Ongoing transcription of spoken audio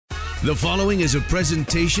The following is a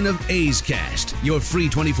presentation of A's Cast, your free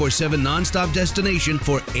 24/7 nonstop destination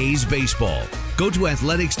for A's baseball. Go to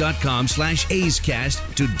athletics.com/A's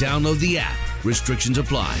Cast to download the app. Restrictions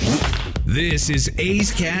apply. This is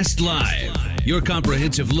A's Cast Live, your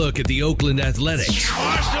comprehensive look at the Oakland Athletics.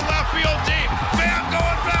 Watch the left field deep. Pham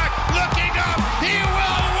going back, looking up. He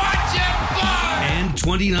will watch it fly. And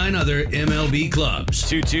 29 other MLB clubs.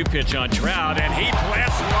 2-2 pitch on Trout, and he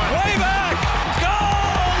blasts one. Way back. Goal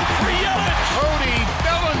for Yelich. Cody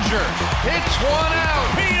Bellinger hits one out.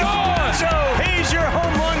 Pete Alonso, he's your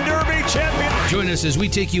home run derby champion. Join us as we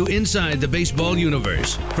take you inside the baseball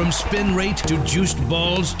universe. From spin rate to juiced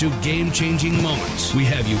balls to game-changing moments, we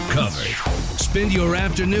have you covered. Spend your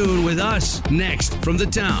afternoon with us next from the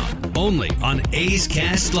town, only on A's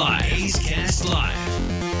Cast Live. A's Cast Live.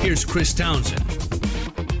 Here's Chris Townsend.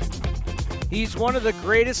 He's one of the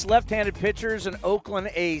greatest left-handed pitchers in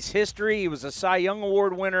Oakland A's history. He was a Cy Young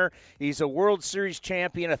Award winner. He's a World Series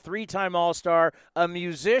champion, a three-time All-Star, a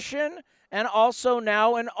musician, and also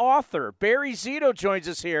now an author. Barry Zito joins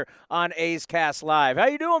us here on A's Cast Live. How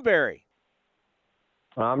you doing, Barry?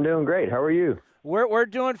 I'm doing great. How are you? We're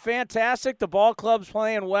doing fantastic. The ball club's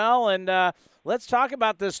playing well, and let's talk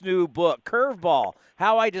about this new book, Curveball,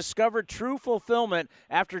 How I Discovered True Fulfillment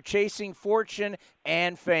After Chasing Fortune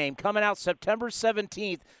and Fame, coming out September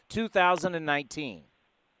 17th, 2019.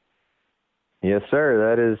 Yes,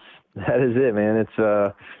 sir. That is it, man.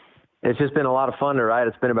 It's just been a lot of fun to write.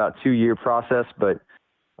 It's been about a 2-year process, but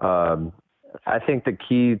I think the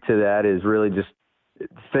key to that is really just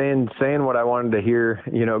saying what I wanted to hear,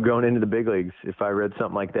 going into the big leagues. If I read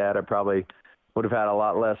something like that, I probably would have had a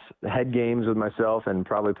lot less head games with myself and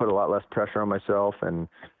probably put a lot less pressure on myself. And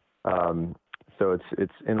so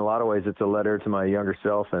it's in a lot of ways, it's a letter to my younger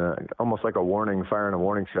self and almost like a warning, firing a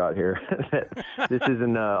warning shot here. This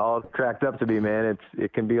isn't all cracked up to be, man.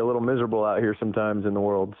 It can be a little miserable out here sometimes in the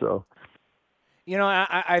world. So.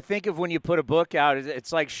 I think of when you put a book out,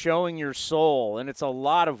 it's like showing your soul, and it's a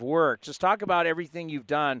lot of work. Just talk about everything you've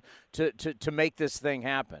done to make this thing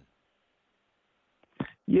happen.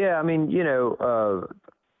 Yeah, I mean,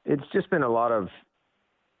 it's just been a lot of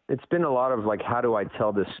like, how do I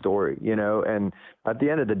tell this story, and at the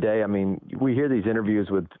end of the day, I mean, we hear these interviews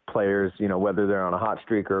with players, whether they're on a hot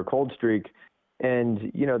streak or a cold streak,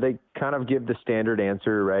 and, they kind of give the standard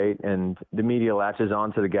answer, right? And the media latches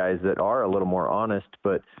on to the guys that are a little more honest.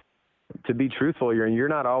 But to be truthful, you're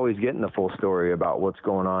not always getting the full story about what's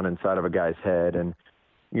going on inside of a guy's head. And,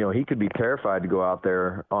 he could be terrified to go out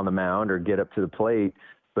there on the mound or get up to the plate,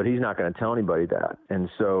 but he's not going to tell anybody that. And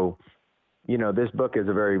so, this book is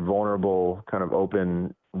a very vulnerable, kind of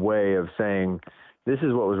open way of saying, this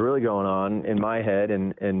is what was really going on in my head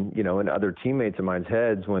and in other teammates of mine's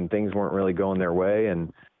heads when things weren't really going their way,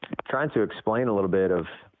 and trying to explain a little bit of,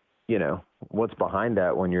 what's behind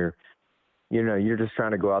that when you're just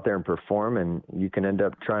trying to go out there and perform, and you can end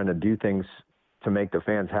up trying to do things to make the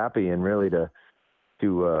fans happy and really to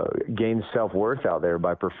gain self-worth out there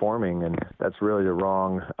by performing. And that's really the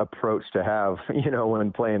wrong approach to have,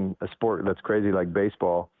 when playing a sport that's crazy like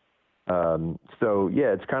baseball. So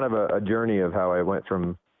yeah, it's kind of a journey of how I went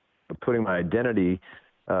from putting my identity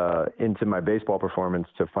into my baseball performance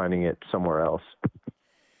to finding it somewhere else.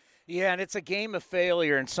 Yeah, and it's a game of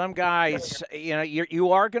failure, and some guys,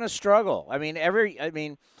 you are going to struggle. I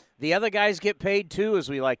mean, the other guys get paid too, as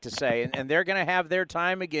we like to say, and they're going to have their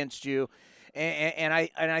time against you. And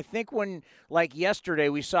I think when, like yesterday,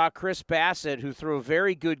 we saw Chris Bassett, who threw a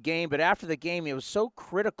very good game, but after the game, he was so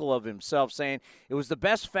critical of himself, saying it was the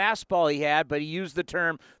best fastball he had, but he used the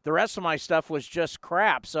term, the rest of my stuff was just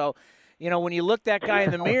crap. So, when you look that guy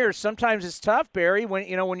in the mirror, sometimes it's tough, Barry,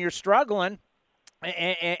 when you're struggling,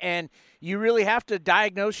 and you really have to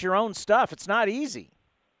diagnose your own stuff. It's not easy.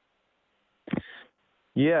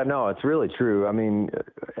 Yeah, no, it's really true. I mean,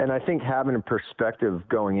 and I think having a perspective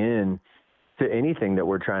going in to anything that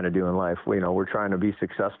we're trying to do in life, we're trying to be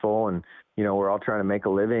successful, and, we're all trying to make a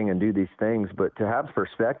living and do these things, but to have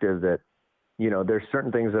perspective that, there's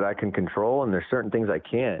certain things that I can control and there's certain things I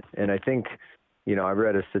can't. And I think, I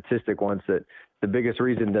read a statistic once that the biggest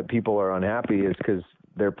reason that people are unhappy is because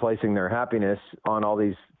they're placing their happiness on all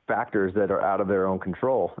these factors that are out of their own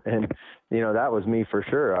control. And, that was me for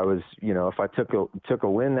sure. I was, if I took a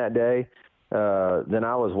win that day, then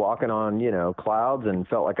I was walking on, clouds and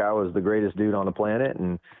felt like I was the greatest dude on the planet.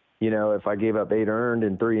 And, if I gave up 8 earned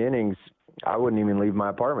in 3 innings, I wouldn't even leave my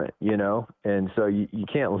apartment, and so you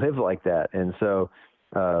can't live like that. And so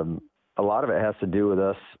a lot of it has to do with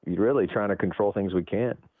us really trying to control things we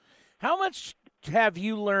can't. How much have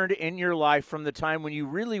you learned in your life from the time when you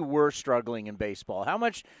really were struggling in baseball? How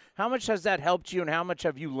much has that helped you, and how much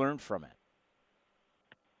have you learned from it?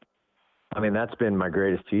 I mean, that's been my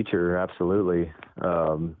greatest teacher, absolutely.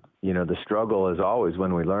 The struggle is always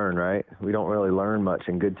when we learn, right? We don't really learn much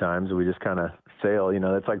in good times. We just kind of sail.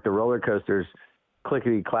 It's like the roller coasters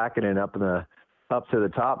clickety-clacking and up to the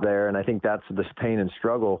top there, and I think that's this pain and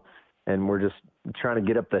struggle, and we're just trying to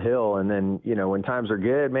get up the hill. And then, when times are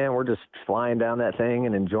good, man, we're just flying down that thing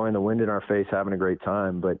and enjoying the wind in our face, having a great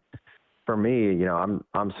time. But for me,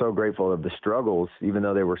 I'm so grateful of the struggles, even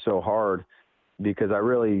though they were so hard, because I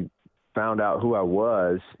really found out who I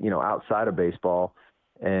was, outside of baseball,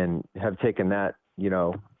 and have taken that,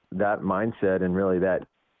 that mindset and really that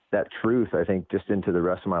truth, I think, just into the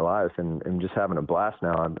rest of my life, and just having a blast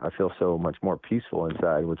now. I feel so much more peaceful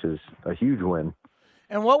inside, which is a huge win.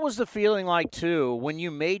 And what was the feeling like, too, when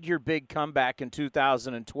you made your big comeback in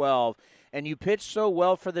 2012 and you pitched so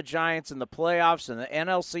well for the Giants in the playoffs and the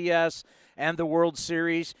NLCS and the World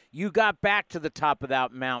Series? You got back to the top of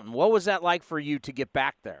that mountain. What was that like for you to get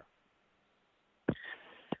back there?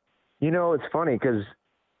 It's funny because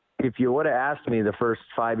if you would have asked me the first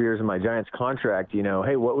 5 years of my Giants contract,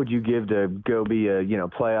 hey, what would you give to go be a,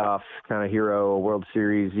 playoff kind of hero, a World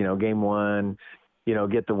Series, game one,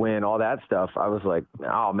 get the win, all that stuff. I was like,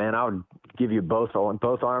 oh man, I would give you both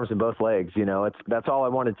arms and both legs. That's all I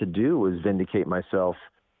wanted to do, was vindicate myself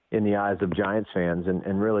in the eyes of Giants fans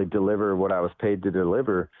and really deliver what I was paid to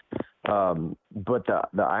deliver. But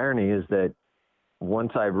the irony is that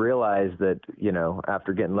once I realized that,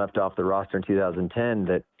 after getting left off the roster in 2010,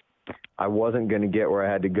 that I wasn't going to get where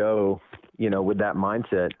I had to go, with that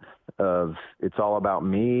mindset of it's all about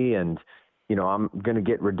me and, I'm going to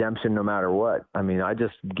get redemption no matter what. I mean, I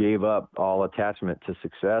just gave up all attachment to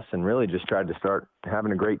success and really just tried to start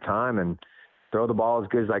having a great time and throw the ball as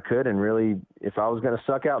good as I could. And really, if I was going to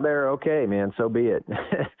suck out there, okay, man, so be it.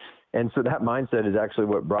 And so that mindset is actually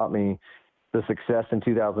what brought me the success in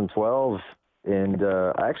 2012. And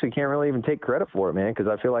I actually can't really even take credit for it, man, because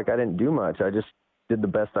I feel like I didn't do much. I just did the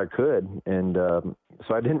best I could. And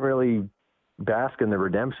so I didn't really bask in the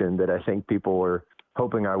redemption that I think people were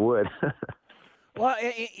hoping I would. Well,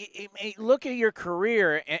 look at your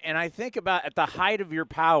career, and I think about at the height of your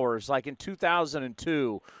powers, like in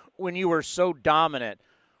 2002, when you were so dominant.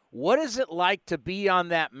 What is it like to be on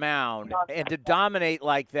that mound and to dominate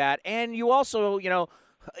like that? And you also,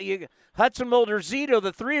 Hudson Mulder, Zito,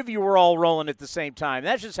 the three of you were all rolling at the same time.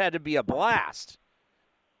 That just had to be a blast.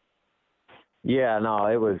 Yeah, no,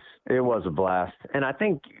 it was a blast. And I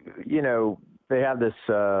think, they have this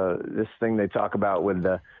thing they talk about with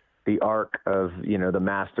the arc of, the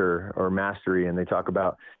master or mastery. And they talk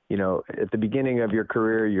about, at the beginning of your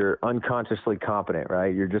career, you're unconsciously competent,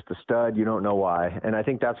 right? You're just a stud. You don't know why. And I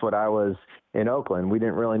think that's what I was in Oakland. We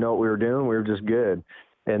didn't really know what we were doing. We were just good.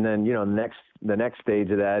 And then, the next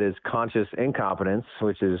stage of that is conscious incompetence,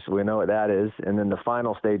 which is, we know what that is. And then the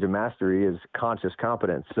final stage of mastery is conscious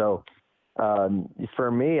competence. So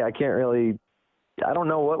for me, I don't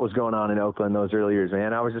know what was going on in Oakland those early years,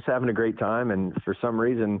 man. I was just having a great time. And for some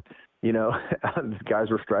reason, guys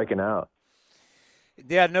were striking out.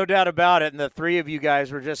 Yeah, no doubt about it. And the three of you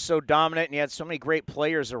guys were just so dominant, and you had so many great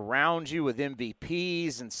players around you with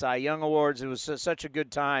MVPs and Cy Young Awards. It was such a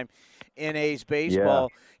good time in A's baseball.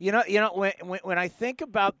 Yeah. When I think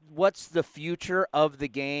about what's the future of the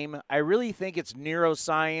game, I really think it's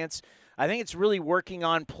neuroscience. I think it's really working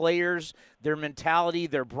on players, their mentality,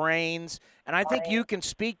 their brains. And I think you can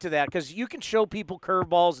speak to that because you can show people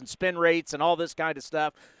curveballs and spin rates and all this kind of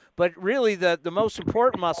stuff. But really the most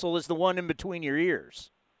important muscle is the one in between your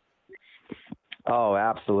ears. Oh,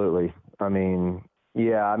 absolutely. I mean,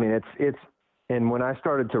 yeah, it's and when I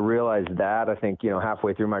started to realize that, I think,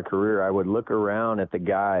 halfway through my career, I would look around at the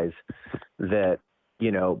guys that,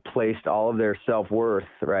 placed all of their self-worth,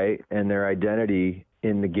 right, and their identity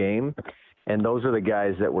in the game. And those are the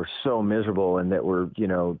guys that were so miserable and that were,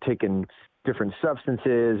 taking different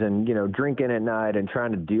substances and, drinking at night and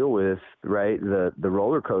trying to deal with, right, the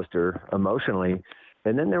roller coaster emotionally.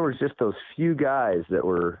 And then there was just those few guys that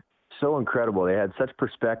were so incredible. They had such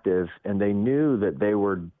perspective and they knew that they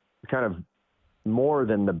were kind of more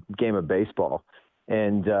than the game of baseball.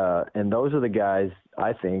 And those are the guys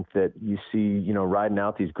I think that you see, riding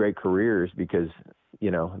out these great careers because,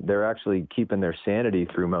 they're actually keeping their sanity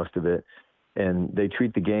through most of it. And they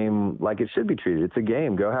treat the game like it should be treated. It's a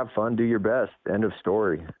game. Go have fun, do your best. End of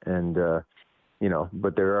story. And,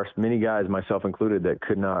 but there are many guys, myself included, that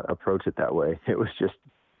could not approach it that way. It was just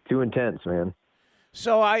too intense, man.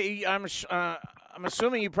 So I'm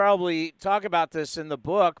assuming you probably talk about this in the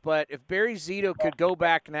book, but if Barry Zito could go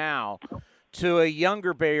back now to a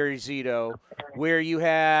younger Barry Zito where you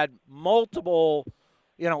had multiple,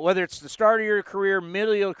 whether it's the start of your career,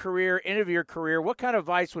 middle of your career, end of your career, what kind of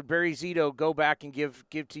advice would Barry Zito go back and give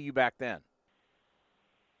to you back then?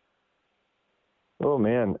 Oh,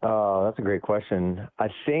 man, that's a great question. I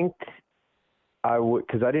think I would,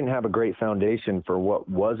 because I didn't have a great foundation for what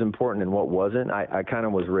was important and what wasn't. I kind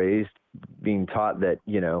of was raised being taught that,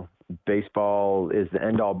 baseball is the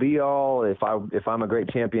end all be all. If I'm a great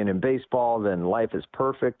champion in baseball, then life is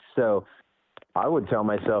perfect. So I would tell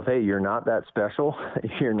myself, hey, you're not that special.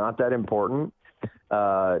 You're not that important.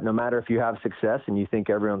 No matter if you have success and you think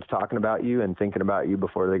everyone's talking about you and thinking about you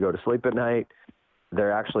before they go to sleep at night,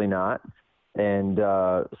 they're actually not. And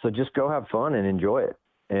so just go have fun and enjoy it.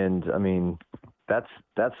 And I mean, that's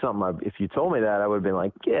something. If you told me that, I would have been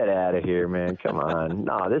like, get out of here, man. Come on.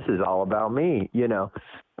 No, this is all about me,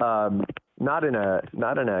 not in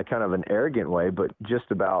a kind of an arrogant way, but just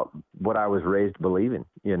about what I was raised believing,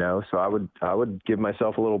 so I would give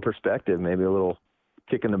myself a little perspective, maybe a little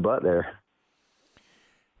kick in the butt there.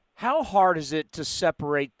 How hard is it to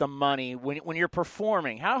separate the money when you're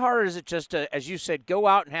performing? How hard is it just to, as you said, go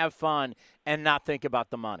out and have fun and not think about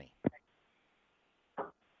the money?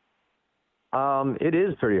 It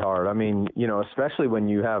is pretty hard. I mean, especially when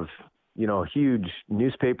you have, huge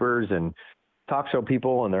newspapers and talk show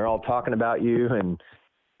people and they're all talking about you and,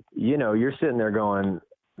 you're sitting there going,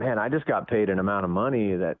 man, I just got paid an amount of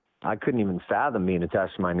money that I couldn't even fathom being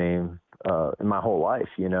attached to my name in my whole life,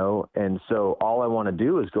 And so all I want to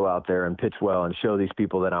do is go out there and pitch well and show these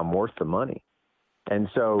people that I'm worth the money. And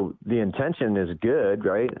so the intention is good,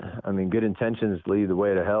 right? I mean, good intentions lead the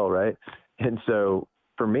way to hell, right? And so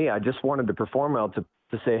for me, I just wanted to perform well to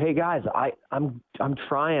say, hey guys, I'm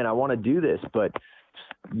trying, I want to do this, but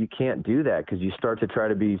you can't do that because you start to try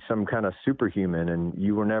to be some kind of superhuman, and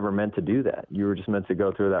you were never meant to do that. You were just meant to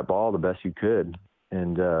go through that ball the best you could.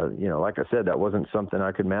 And, like I said, that wasn't something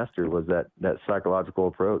I could master, was that psychological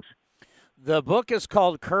approach. The book is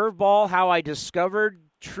called Curveball, How I Discovered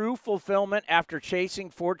True Fulfillment After Chasing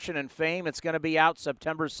Fortune and Fame. It's going to be out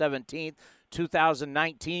September 17th,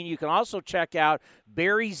 2019. You can also check out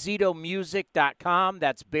BarryZitoMusic.com.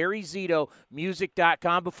 That's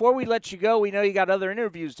BarryZitoMusic.com. Before we let you go, we know you got other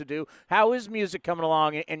interviews to do. How is music coming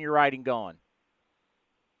along and your writing going?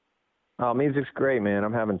 Oh, music's great, man.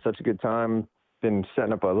 I'm having such a good time. Been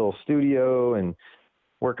setting up a little studio and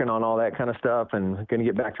working on all that kind of stuff, and going to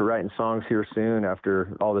get back to writing songs here soon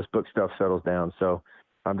after all this book stuff settles down. So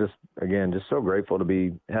I'm just so grateful to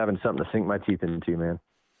be having something to sink my teeth into, man.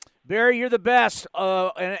 Barry, you're the best,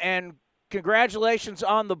 and congratulations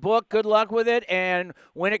on the book. Good luck with it, and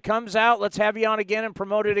when it comes out, let's have you on again and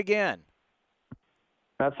promote it again.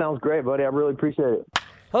 That sounds great, buddy. I really appreciate it.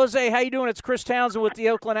 Jose, how you doing? It's Chris Townsend with the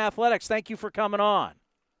Oakland Athletics. Thank you for coming on.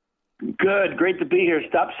 Good. Great to be here.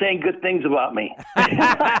 Stop saying good things about me.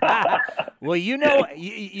 Well, you know, I'm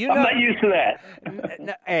not used to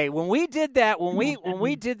that. Hey, when we did that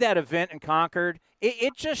event in Concord,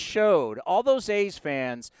 it just showed all those A's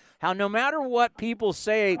fans how no matter what people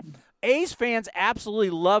say, A's fans absolutely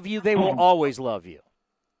love you. They will always love you.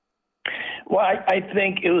 Well, I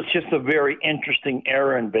think it was just a very interesting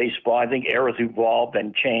era in baseball. I think eras evolved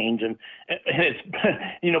and changed, and it's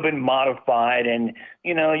been modified. And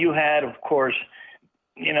you had, of course,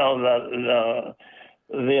 the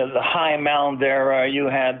high mound era. You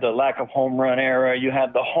had the lack of home run era. You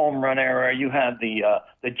had the home run era. You had the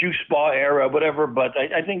juice ball era, whatever. But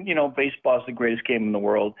I think baseball is the greatest game in the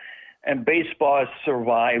world, and baseball has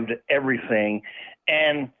survived everything.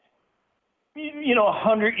 And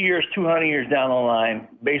 100 years, 200 years down the line,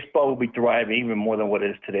 baseball will be thriving even more than what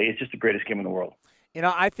it is today. It's just the greatest game in the world.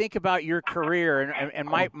 I think about your career, and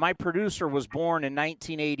my producer was born in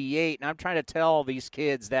 1988, and I'm trying to tell these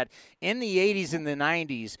kids that in the 80s and the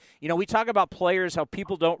 90s, we talk about players, how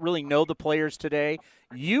people don't really know the players today.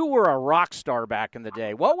 You were a rock star back in the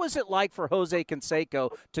day. What was it like for Jose Canseco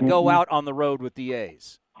to go out on the road with the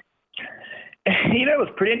A's? It was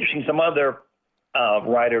pretty interesting. Some other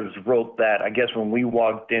writers wrote that, I guess, when we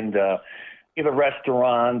walked into either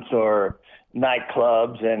restaurants or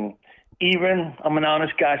nightclubs, and even, I'm an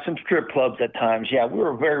honest guy, some strip clubs at times. Yeah, we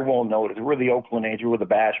were very well noticed. We were the Oakland A's, we were the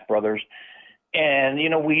Bash Brothers. And,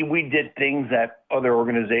 we did things that other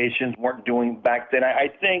organizations weren't doing back then. I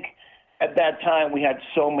think at that time we had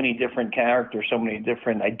so many different characters, so many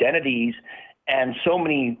different identities, and so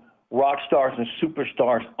many rock stars and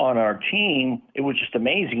superstars on our team. It was just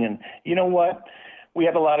amazing. And you know what? We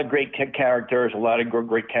had a lot of great characters, a lot of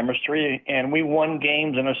great chemistry, and we won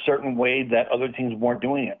games in a certain way that other teams weren't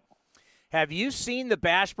doing it. Have you seen the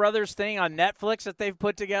Bash Brothers thing on Netflix that they've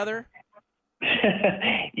put together?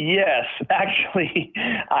 Yes, actually,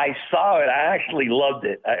 I saw it. I actually loved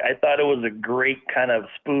it. I thought it was a great kind of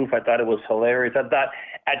spoof. I thought it was hilarious. I thought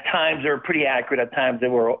at times they were pretty accurate. At times they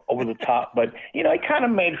were over the top. But, you know, it kind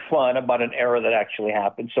of made fun about an era that actually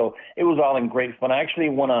happened. So it was all in great fun. I actually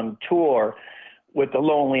went on tour with the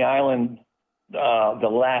Lonely Island the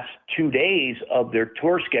last 2 days of their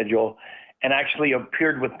tour schedule, and actually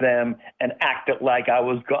appeared with them and acted like I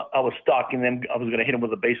was stalking them. I was going to hit them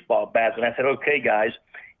with a baseball bat. And I said, okay, guys,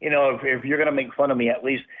 you know, if you're going to make fun of me, at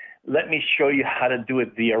least let me show you how to do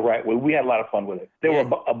it the right way. We had a lot of fun with it. There were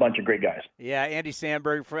a bunch of great guys. Yeah, Andy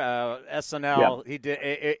Samberg for SNL. Yeah. He did.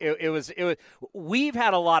 It was. We've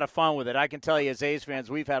had a lot of fun with it. I can tell you, as A's fans,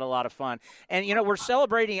 we've had a lot of fun. And you know, we're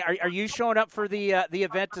celebrating. Are you showing up for the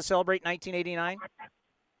event to celebrate 1989?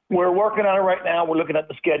 We're working on it right now. We're looking at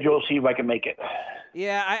the schedule, see if I can make it.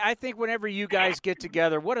 Yeah, I think whenever you guys get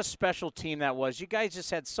together, what a special team that was. You guys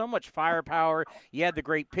just had so much firepower. You had the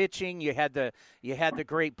great pitching. You had the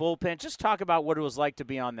great bullpen. Just talk about what it was like to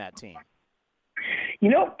be on that team. You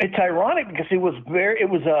know, it's ironic because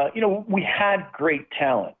we had great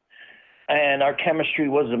talent, and our chemistry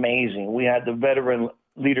was amazing. We had the veteran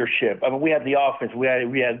leadership. I mean, we had the offense. We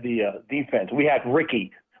had the defense. We had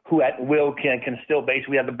Ricky, who at will can still base.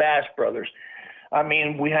 We had the Bass brothers. I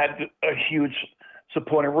mean, we had a huge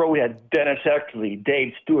supporting role. We had Dennis Eckersley,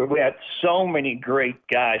 Dave Stewart. We had so many great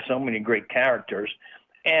guys, so many great characters.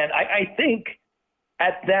 And I think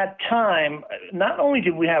at that time, not only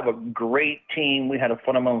did we have a great team, we had a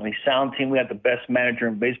fundamentally sound team. We had the best manager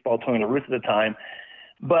in baseball, Tony La Russa, at the time.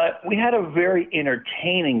 But we had a very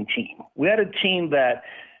entertaining team. We had a team that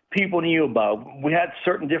people knew about. We had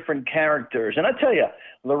certain different characters. And I tell you,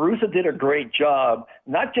 La Russa did a great job,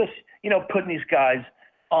 not just, putting these guys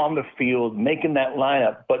on the field, making that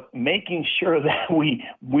lineup, but making sure that we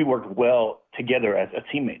worked well together as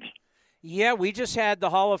teammates. Yeah, we just had the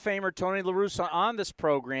Hall of Famer Tony La Russa on this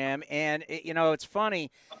program, and, it's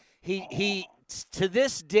funny. He to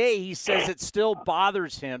this day, he says it still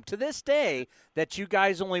bothers him, to this day, that you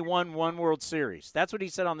guys only won one World Series. That's what he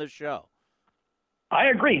said on this show. I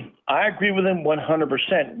agree. I agree with him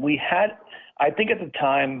 100%. We had, I think at the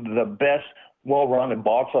time, the best well-rounded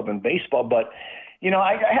ball club in baseball. But,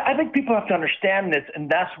 I think people have to understand this, and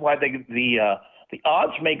that's why the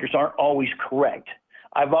odds makers aren't always correct.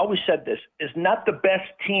 I've always said this. It's not the best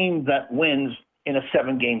team that wins in a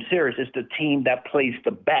 7-game series. It's the team that plays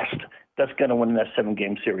the best that's going to win in that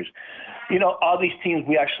 7-game series. All these teams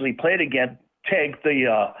we actually played against, take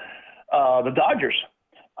the Dodgers.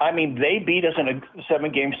 I mean, they beat us in a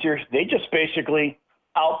 7-game series. They just basically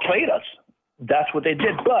outplayed us. That's what they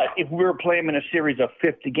did. But if we were playing in a series of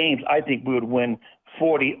 50 games, I think we would win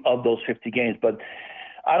 40 of those 50 games. But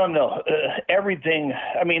I don't know. Everything,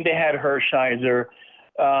 they had Hershiser.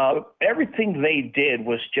 Everything they did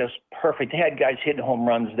was just perfect. They had guys hitting home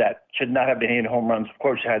runs that should not have been hitting home runs. Of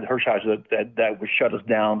course, they had Hershiser that would shut us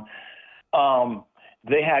down.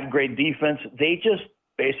 They had great defense. They just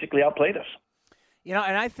basically outplayed us. And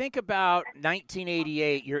I think about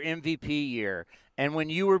 1988, your MVP year, and when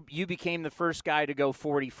you became the first guy to go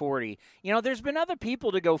 40-40. There's been other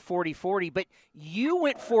people to go 40-40, but you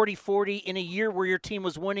went 40-40 in a year where your team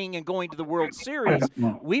was winning and going to the World Series.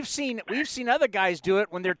 We've seen other guys do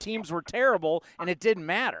it when their teams were terrible and it didn't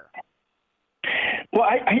matter. Well,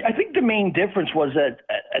 I think the main difference was that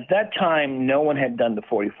at that time, no one had done the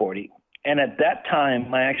 40-40. And at that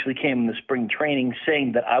time, I actually came in the spring training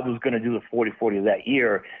saying that I was going to do the 40-40 that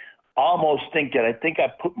year. Almost think I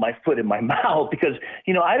put my foot in my mouth because,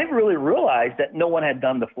 I didn't really realize that no one had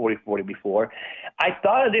done the 40-40 before. I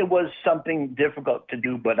thought it was something difficult to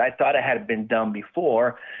do, but I thought it had been done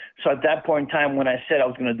before. So at that point in time, when I said I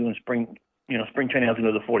was going to do in spring training, I was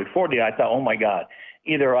going to do the 40-40, I thought, oh my God,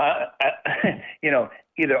 either I'm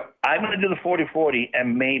going to do the 40-40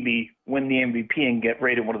 and maybe win the MVP and get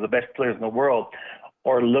rated one of the best players in the world,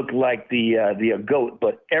 or look like the GOAT.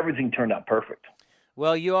 But everything turned out perfect.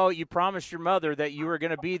 Well, you promised your mother that you were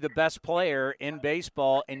going to be the best player in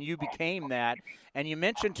baseball, and you became that. And you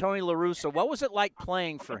mentioned Tony La Russa. What was it like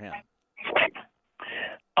playing for him?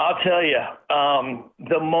 I'll tell you,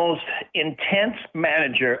 the most intense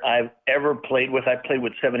manager I've ever played with. I played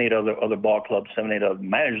with 7-8 other ball clubs, 7-8 other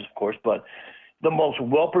managers, of course, but the most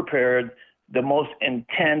well-prepared, the most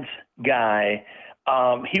intense guy.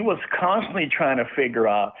 He was constantly trying to figure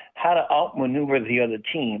out how to outmaneuver the other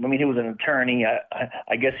team. He was an attorney.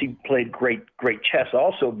 I guess he played great chess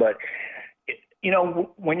also. But,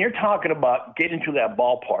 when you're talking about getting to that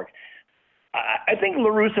ballpark, I think La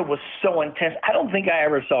Russa was so intense. I don't think I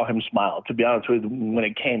ever saw him smile, to be honest with you, when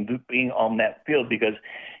it came to being on that field, because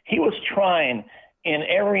he was trying in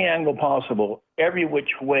every angle possible, every which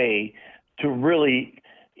way to really,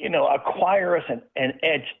 acquire us an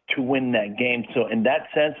edge to win that game. So in that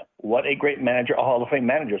sense, what a great manager, a Hall of Fame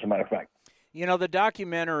manager, as a matter of fact. The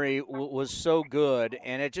documentary was so good,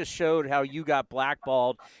 and it just showed how you got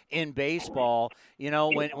blackballed in baseball.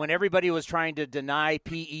 When everybody was trying to deny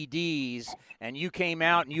PEDs, and you came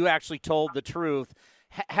out and you actually told the truth.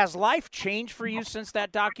 Has life changed for you since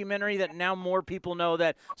that documentary, that now more people know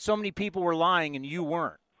that so many people were lying and you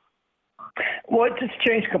weren't? Well, it just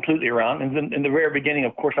changed completely around. In the very beginning,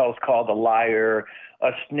 of course, I was called a liar,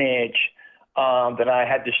 a snitch, that I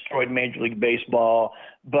had destroyed Major League Baseball.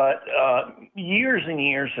 But years and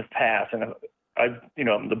years have passed, and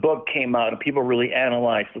the book came out, and people really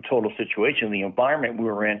analyzed the total situation, the environment we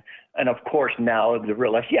were in, and of course now they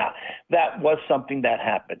realize, that was something that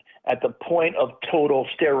happened at the point of total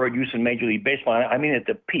steroid use in Major League Baseball. I mean, at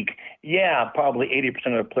the peak, probably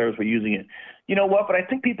 80% of the players were using it. You know what? But I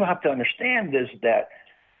think people have to understand this, that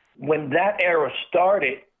when that era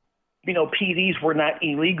started, PEDs were not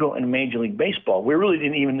illegal in Major League Baseball. We really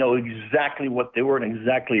didn't even know exactly what they were and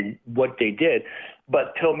exactly what they did.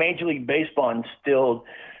 But till Major League Baseball instilled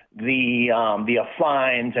the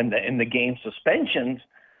fines and the game suspensions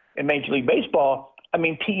in Major League Baseball, I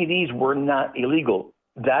mean, PEDs were not illegal.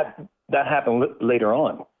 That happened later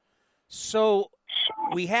on. So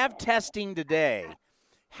we have testing today.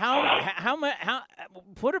 How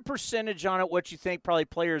put a percentage on it, what you think probably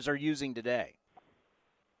players are using today?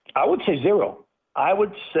 I would say 0. I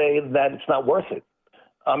would say that it's not worth it.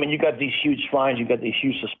 I mean, you got these huge fines, you got these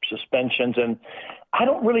huge suspensions, and I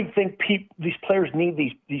don't really think these players need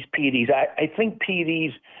these PEDs. I think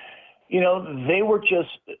PEDs, they were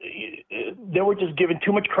just given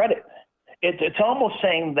too much credit. It's almost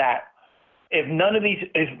saying that if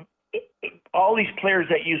all these players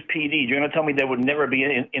that use PEDs, you're going to tell me they would never be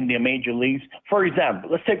in the major leagues. For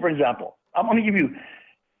example, I'm going to give you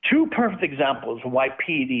 2 perfect examples of why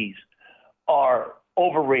PEDs are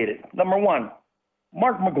overrated. Number 1,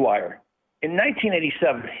 Mark McGwire. In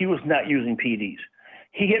 1987, he was not using PEDs.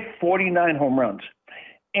 He hit 49 home runs.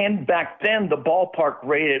 And back then, the ballpark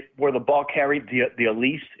rated where the ball carried the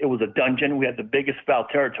least, it was a dungeon. We had the biggest foul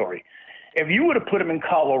territory. If you would have put him in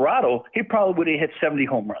Colorado, he probably would have hit 70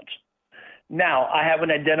 home runs. Now, I have an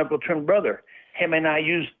identical twin brother. Him and I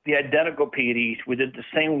used the identical PEDs. We did the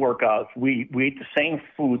same workouts. We ate the same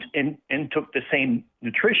foods and took the same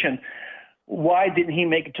nutrition. Why didn't he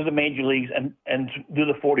make it to the major leagues and do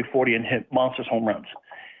the 40-40 and hit monstrous home runs?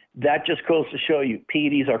 That just goes to show you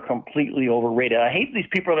PEDs are completely overrated. I hate these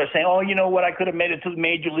people that are saying, oh, you know what, I could have made it to the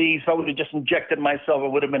major leagues. If I would have just injected myself, I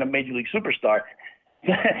would have been a major league superstar.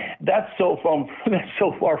 That's so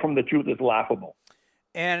far from the truth, it's laughable.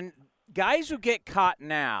 And guys who get caught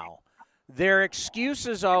now, their excuse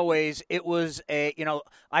is always, it was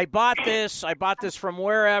I bought this from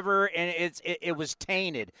wherever, and it was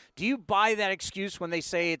tainted. Do you buy that excuse when they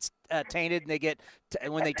say it's tainted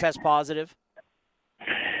and when they test positive?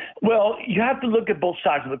 Well, you have to look at both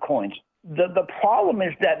sides of the coins. The problem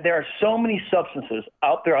is that there are so many substances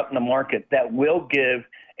out in the market that will give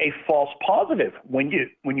a false positive when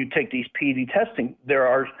you take these PED testing. There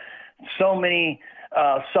are so many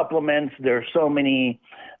supplements. There are so many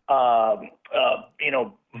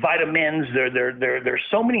vitamins. There's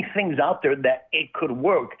so many things out there that it could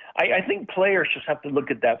work. I think players just have to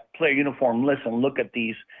look at that player uniform list and look at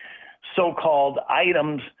these so-called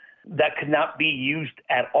items that could not be used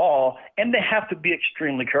at all, and they have to be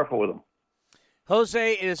extremely careful with them.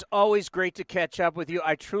 Jose, it is always great to catch up with you.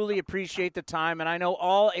 I truly appreciate the time, and I know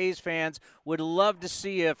all A's fans would love to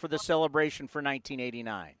see you for the celebration for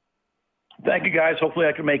 1989. Thank you, guys. Hopefully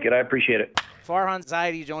I can make it. I appreciate it. Farhan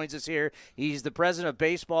Zaidi joins us here. He's the president of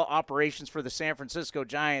baseball operations for the San Francisco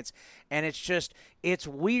Giants, and it's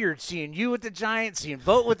weird seeing you with the Giants, seeing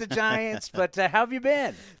Vogt with the Giants, but how have you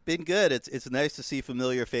been? Been good. It's nice to see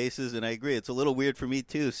familiar faces, and I agree. It's a little weird for me,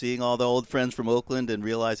 too, seeing all the old friends from Oakland and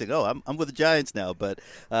realizing, I'm with the Giants now, but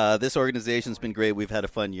this organization's been great. We've had a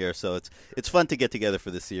fun year, so it's fun to get together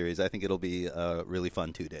for this series. I think it'll be a really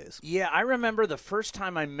fun 2 days. Yeah, I remember the first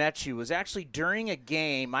time I met you was actually during a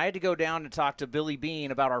game. I had to go down and talk to Billy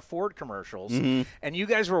Beane about our Ford commercials, and you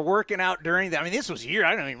guys were working out during that. I mean, this was I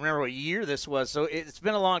don't even remember what year this was, so it's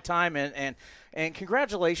been a long time, and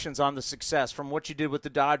congratulations on the success from what you did with the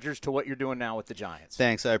Dodgers to what you're doing now with the Giants.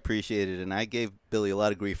 Thanks, I appreciate it, and I gave Billy a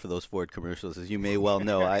lot of grief for those Ford commercials, as you may well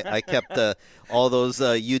know. I kept all those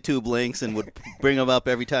YouTube links and would bring them up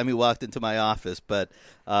every time he walked into my office, but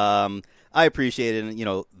I appreciate it, and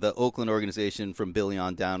the Oakland organization from Billy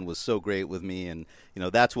on down was so great with me, and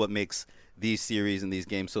that's what makes these series and these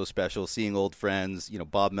games so special, seeing old friends,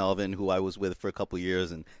 Bob Melvin, who I was with for a couple of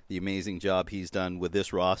years, and the amazing job he's done with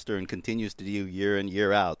this roster and continues to do year in,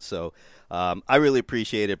 year out. So I really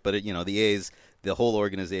appreciate it, but the A's, the whole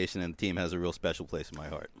organization and the team has a real special place in my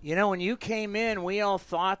heart. When you came in, we all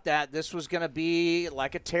thought that this was going to be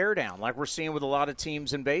like a teardown, like we're seeing with a lot of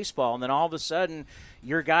teams in baseball, and then all of a sudden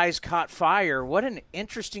your guys caught fire. What an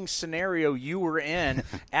interesting scenario you were in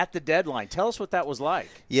at the deadline. Tell us what that was like.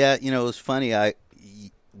 Yeah, it was funny. I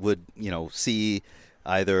would, see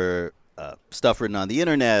either stuff written on the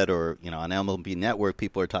internet or, on MLB Network,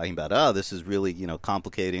 people are talking about, this is really,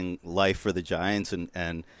 complicating life for the Giants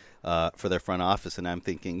and for their front office. And I'm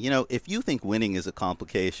thinking, if you think winning is a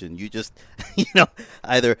complication, you just,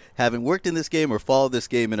 either haven't worked in this game or followed this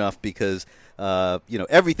game enough, because,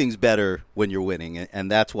 everything's better when you're winning.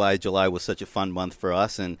 And that's why July was such a fun month for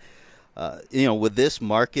us. And, with this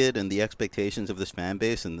market and the expectations of this fan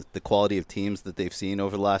base and the quality of teams that they've seen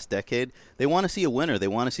over the last decade, they want to see a winner. They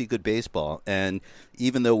want to see good baseball. And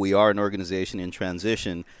even though we are an organization in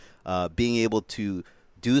transition, being able to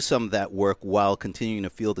do some of that work while continuing to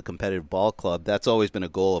field a competitive ball club, that's always been a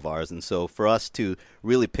goal of ours. And so for us to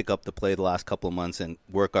really pick up the play the last couple of months and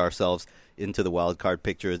work ourselves into the wild card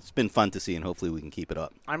picture, it's been fun to see, and hopefully we can keep it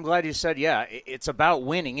up. I'm glad you said, it's about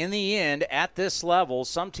winning. In the end, at this level,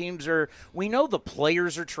 some teams we know the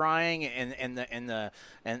players are trying, and the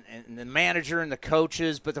manager and the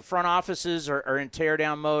coaches, but the front offices are in tear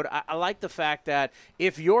down mode. I like the fact that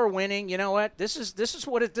if you're winning, you know what? This is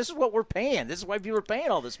what we're paying. This is why people are paying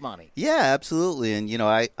all this money. Yeah, absolutely. And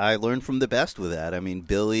I learned from the best with that. I mean,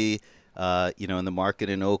 Billy, in the market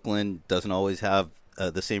in Oakland doesn't always have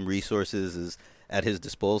the same resources at his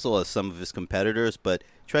disposal as some of his competitors, but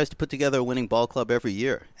tries to put together a winning ball club every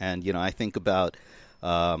year. And, I think about,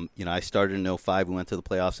 I started in 2005, we went to the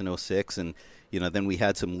playoffs in 2006, and, then we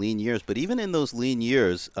had some lean years. But even in those lean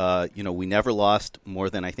years, we never lost more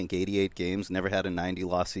than, I think, 88 games, never had a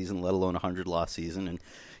 90-loss season, let alone a 100-loss season. And,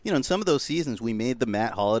 in some of those seasons, we made the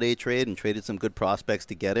Matt Holliday trade and traded some good prospects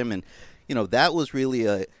to get him. And, that was really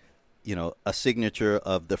a signature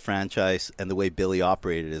of the franchise and the way Billy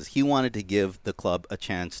operated is he wanted to give the club a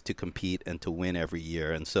chance to compete and to win every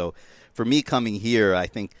year. And so for me coming here, I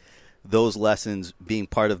think those lessons, being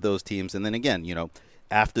part of those teams, and then again,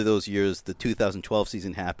 after those years, the 2012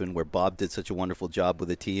 season happened where Bob did such a wonderful job with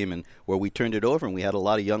the team and where we turned it over and we had a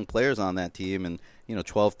lot of young players on that team, and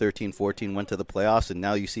 12, 13, 14 went to the playoffs, and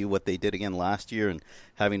now you see what they did again last year and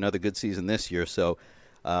having another good season this year. So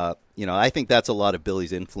I think that's a lot of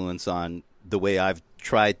Billy's influence on the way I've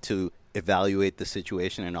tried to evaluate the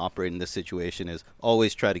situation and operate in this situation, is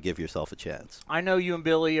always try to give yourself a chance. I know you and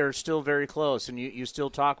Billy are still very close, and you still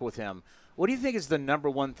talk with him. What do you think is the number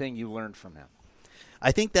one thing you learned from him?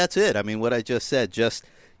 I think that's it. I mean, what I just said,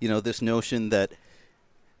 this notion that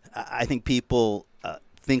I think people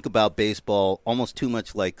think about baseball almost too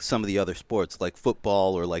much like some of the other sports, like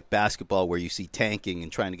football or like basketball, where you see tanking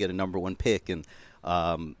and trying to get a number one pick. And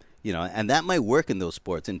and that might work in those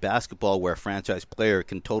sports. In basketball, where a franchise player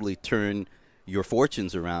can totally turn your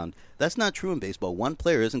fortunes around, that's not true in baseball. One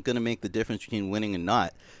player isn't going to make the difference between winning and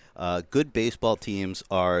not. Good baseball teams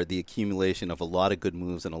are the accumulation of a lot of good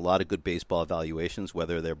moves and a lot of good baseball evaluations,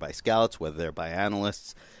 whether they're by scouts, whether they're by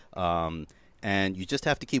analysts. And you just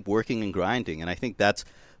have to keep working and grinding. And I think that's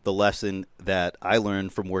the lesson that I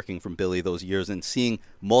learned from working from Billy those years and seeing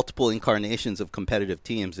multiple incarnations of competitive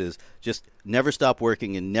teams, is just never stop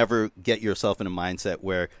working and never get yourself in a mindset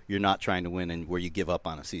where you're not trying to win and where you give up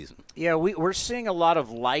on a season. Yeah, we're seeing a lot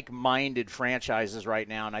of like-minded franchises right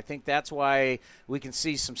now, and I think that's why we can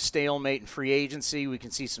see some stalemate in free agency. We can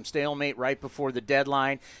see some stalemate right before the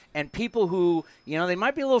deadline, and people who, they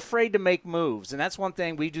might be a little afraid to make moves. And that's one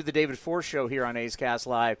thing. We do the David Force Show here on A's Cast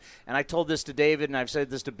Live, and I told this to David, and I've said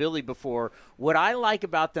this to Billy before. What I like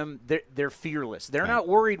about them, they're fearless. They're not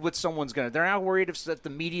worried what someone's going to. They're not worried if the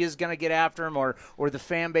media is going to get after them or the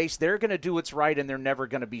fan base. They're going to do what's right, and they're never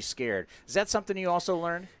going to be scared. Is that something you also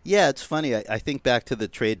learned? Yeah, it's funny. I think back to the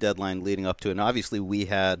trade deadline leading up to it, and obviously we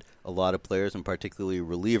had a lot of players, and particularly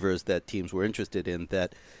relievers, that teams were interested in,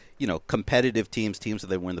 that, competitive teams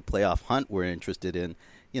that were in the playoff hunt were interested in.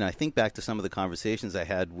 I think back to some of the conversations I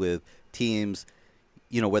had with teams,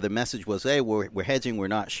 where the message was, hey, we're hedging, we're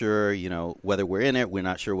not sure, whether we're in it, we're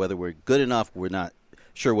not sure whether we're good enough, we're not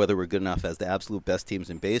sure whether we're good enough as the absolute best teams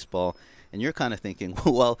in baseball. And you're kind of thinking,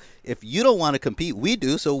 well, if you don't want to compete, we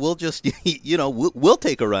do, so we'll just, we'll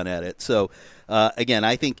take a run at it. So, again,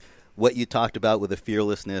 I think what you talked about with the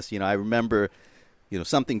fearlessness, I remember,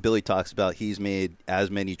 something Billy talks about, he's made as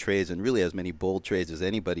many trades and really as many bold trades as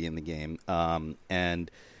anybody in the game.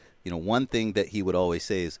 And, one thing that he would always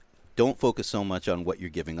say is, don't focus so much on what you're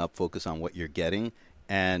giving up, focus on what you're getting.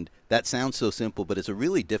 And that sounds so simple, but it's a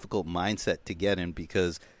really difficult mindset to get in,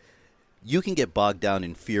 because you can get bogged down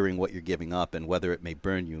in fearing what you're giving up and whether it may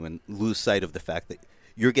burn you, and lose sight of the fact that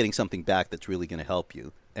you're getting something back that's really going to help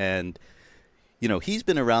you. And, he's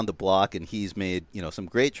been around the block, and he's made, some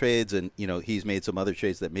great trades, and, he's made some other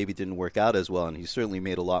trades that maybe didn't work out as well, and he's certainly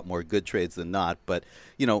made a lot more good trades than not. But,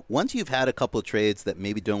 once you've had a couple of trades that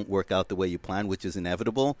maybe don't work out the way you planned, which is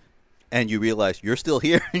inevitable, and you realize you're still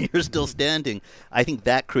here and you're still standing, I think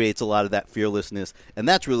that creates a lot of that fearlessness, and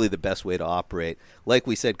that's really the best way to operate. Like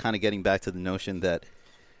we said, kind of getting back to the notion that,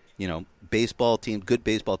 good baseball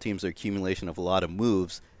teams are accumulation of a lot of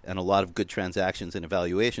moves and a lot of good transactions and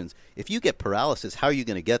evaluations. If you get paralysis, how are you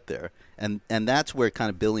going to get there? And that's where kind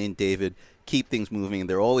of Billy and David keep things moving, and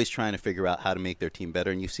they're always trying to figure out how to make their team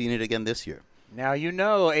better, and you've seen it again this year. Now,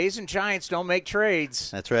 A's and Giants don't make trades.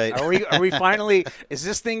 That's right. Are we finally – is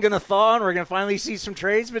this thing going to thaw and we're going to finally see some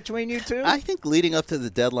trades between you two? I think leading up to the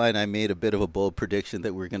deadline, I made a bit of a bold prediction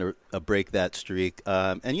that we're going to break that streak.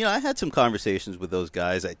 And, I had some conversations with those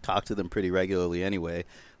guys. I talked to them pretty regularly anyway.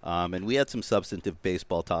 And we had some substantive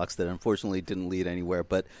baseball talks that unfortunately didn't lead anywhere.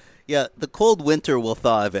 But, yeah, the cold winter will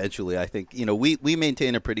thaw eventually. I think, we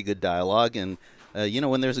maintain a pretty good dialogue. And,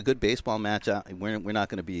 when there's a good baseball match, we're not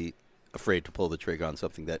going to be afraid to pull the trigger on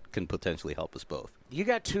something that can potentially help us both. You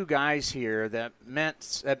got two guys here that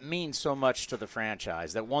mean so much to the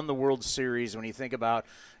franchise, that won the World Series. When you think about,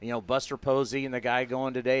 Buster Posey and the guy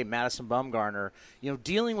going today, Madison Bumgarner,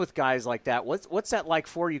 dealing with guys like that, what's that like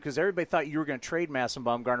for you? Because everybody thought you were going to trade Madison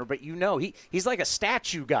Bumgarner, but he's like a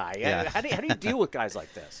statue guy. Yeah. How do you deal with guys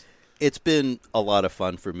like this? It's been a lot of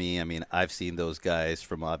fun for me. I mean, I've seen those guys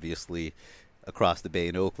from obviously across the bay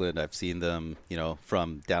in Oakland. I've seen them,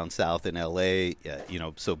 from down south in L.A.,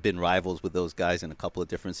 so been rivals with those guys in a couple of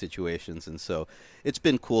different situations. And so it's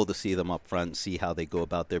been cool to see them up front, see how they go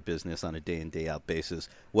about their business on a day-in, day-out basis,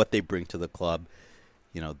 what they bring to the club,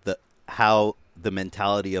 how the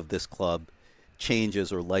mentality of this club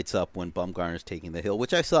changes or lights up when Bumgarner's taking the hill,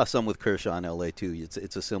 which I saw some with Kershaw in L.A. too.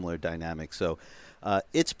 It's a similar dynamic. So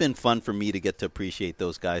it's been fun for me to get to appreciate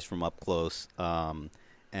those guys from up close.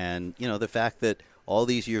 And, the fact that all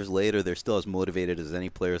these years later, they're still as motivated as any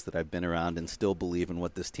players that I've been around and still believe in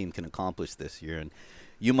what this team can accomplish this year. And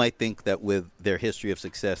you might think that with their history of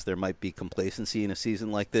success, there might be complacency in a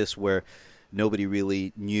season like this where nobody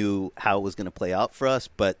really knew how it was going to play out for us.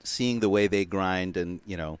 But seeing the way they grind and,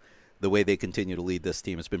 the way they continue to lead this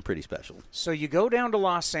team has been pretty special. So you go down to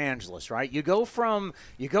Los Angeles, right? You go from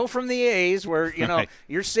the A's where, Right.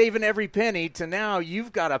 You're saving every penny to now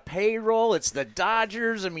you've got a payroll. It's the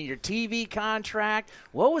Dodgers. I mean, your TV contract.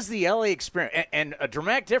 What was the LA experience? And a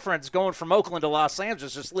dramatic difference going from Oakland to Los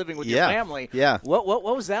Angeles, just living with your family. Yeah. What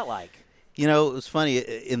was that like? It was funny.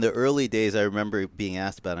 In the early days, I remember being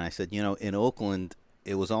asked about it, and I said, in Oakland,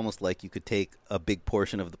 it was almost like you could take a big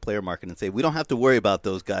portion of the player market and say, we don't have to worry about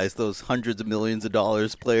those guys, those hundreds of millions of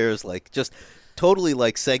dollars players, just totally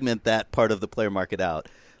segment that part of the player market out.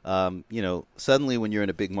 Suddenly when you're in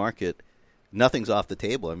a big market, nothing's off the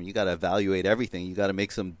table. I mean, you got to evaluate everything. You got to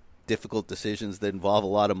make some difficult decisions that involve a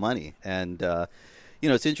lot of money. And,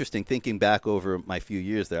 it's interesting thinking back over my few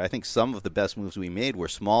years there. I think some of the best moves we made were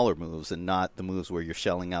smaller moves and not the moves where you're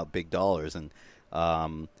shelling out big dollars. And,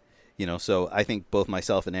 so I think both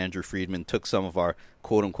myself and Andrew Friedman took some of our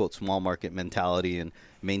quote-unquote small market mentality and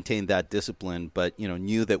maintained that discipline, but,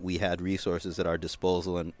 knew that we had resources at our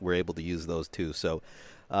disposal and were able to use those too. So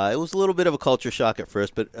it was a little bit of a culture shock at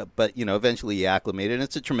first, but eventually you acclimated. And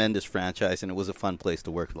it's a tremendous franchise, and it was a fun place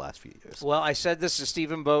to work the last few years. Well, I said this to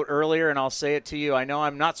Stephen Boat earlier, and I'll say it to you. I know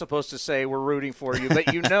I'm not supposed to say we're rooting for you, but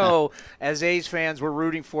as A's fans, we're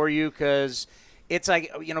rooting for you because – it's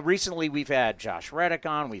like, recently we've had Josh Reddick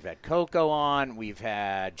on, we've had Coco on, we've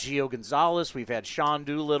had Gio Gonzalez, we've had Sean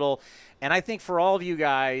Doolittle. And I think for all of you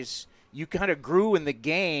guys, you kind of grew in the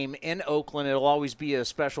game in Oakland. It'll always be a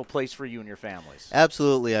special place for you and your families.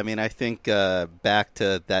 Absolutely. I mean, I think back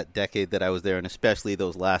to that decade that I was there, and especially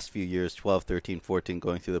those last few years, 12, 13, 14,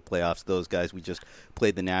 going through the playoffs, those guys, we just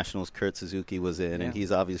played the Nationals. Kurt Suzuki was in, and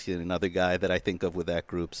he's obviously another guy that I think of with that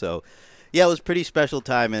group. So, yeah, it was a pretty special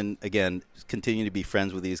time, and again, continue to be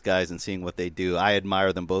friends with these guys and seeing what they do. I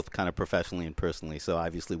admire them both kind of professionally and personally, so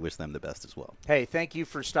obviously wish them the best as well. Hey, thank you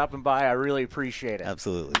for stopping by. I really appreciate it.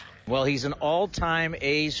 Absolutely. Well, he's an all-time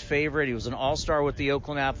A's favorite. He was an all-star with the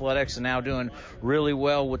Oakland Athletics and now doing really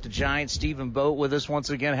well with the Giants. Stephen Boat with us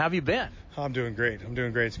once again. How have you been? I'm doing great.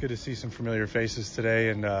 It's good to see some familiar faces today,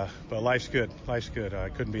 and but life's good. I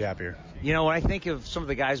couldn't be happier. When I think of some of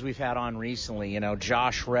the guys we've had on recently,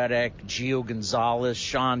 Josh Reddick, Gio Gonzalez,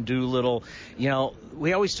 Sean Doolittle.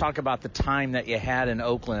 We always talk about the time that you had in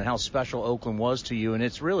Oakland and how special Oakland was to you, and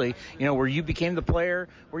it's really, where you became the player,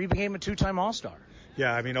 where you became a 2-time All-Star.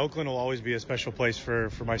 Yeah, I mean, Oakland will always be a special place for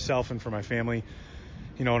myself and for my family.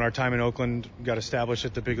 In our time in Oakland, got established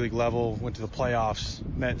at the big league level, went to the playoffs,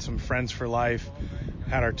 met some friends for life,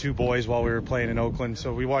 had our 2 boys while we were playing in Oakland.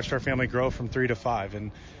 So we watched our family grow from 3 to 5,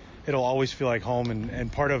 and it'll always feel like home.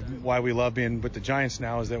 And part of why we love being with the Giants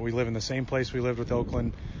now is that we live in the same place we lived with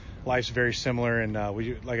Oakland. Life's very similar, and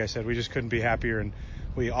like I said, we just couldn't be happier. And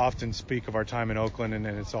we often speak of our time in Oakland, and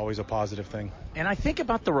it's always a positive thing. And I think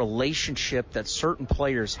about the relationship that certain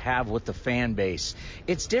players have with the fan base.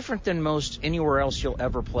 It's different than most anywhere else you'll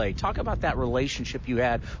ever play. Talk about that relationship you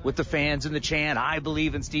had with the fans and the chant, "I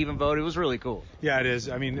believe in Stephen Vogt." It was really cool. Yeah, it is.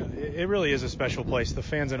 I mean, it really is a special place. The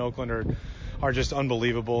fans in Oakland are just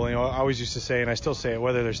unbelievable. I always used to say, and I still say it,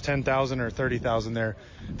 whether there's 10,000 or 30,000,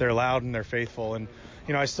 they're loud and they're faithful. And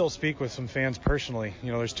I still speak with some fans personally.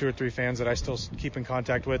 There's 2 or 3 fans that I still keep in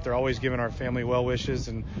contact with. They're always giving our family well wishes,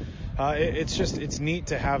 and it's neat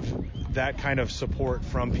to have that kind of support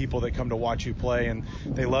from people that come to watch you play, and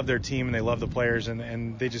they love their team and they love the players,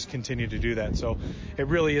 and they just continue to do that. So it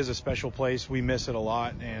really is a special place. We miss it a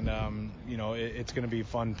lot, and it's going to be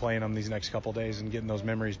fun playing them these next couple days and getting those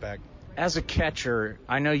memories back. As a catcher,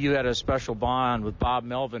 I know you had a special bond with Bob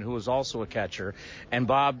Melvin, who was also a catcher, and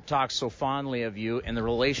Bob talks so fondly of you and the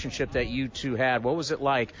relationship that you two had. What was it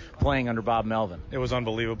like playing under Bob Melvin? It was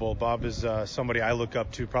unbelievable. Bob is somebody I look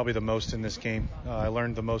up to probably the most in this game. I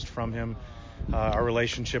learned the most from him. Our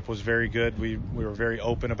relationship was very good. We were very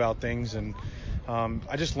open about things, and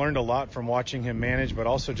I just learned a lot from watching him manage, but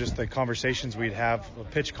also just the conversations we'd have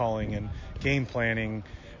of pitch calling and game planning,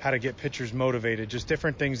 how to get pitchers motivated, just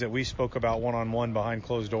different things that we spoke about one-on-one behind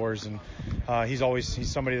closed doors. And he's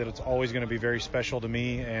somebody that's always going to be very special to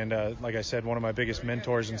me. And like I said, one of my biggest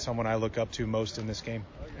mentors and someone I look up to most in this game.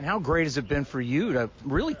 And how great has it been for you to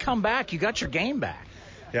really come back? You got your game back.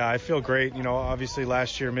 Yeah, I feel great. Obviously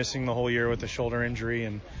last year missing the whole year with the shoulder injury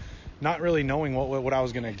and not really knowing what I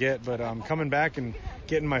was going to get, but coming back and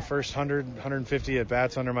getting my first 100, 150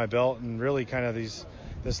 at-bats under my belt, and really kind of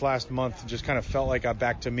this last month just kind of felt like I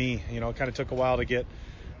back to me. It kind of took a while to get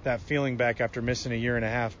that feeling back after missing a year and a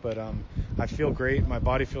half, but I feel great. My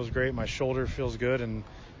body feels great. My shoulder feels good, and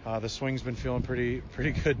the swing's been feeling pretty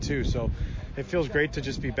good too. So it feels great to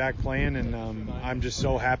just be back playing, and I'm just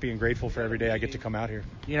so happy and grateful for every day I get to come out here.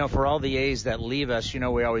 For all the A's that leave us,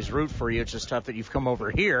 we always root for you. It's just tough that you've come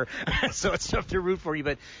over here, so it's tough to root for you.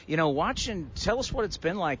 But, tell us what it's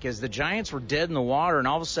been like as the Giants were dead in the water and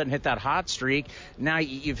all of a sudden hit that hot streak. Now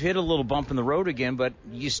you've hit a little bump in the road again, but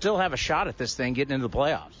you still have a shot at this thing getting into the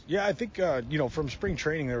playoffs. Yeah, I think, from spring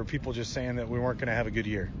training, there were people just saying that we weren't going to have a good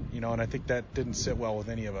year, and I think that didn't sit well with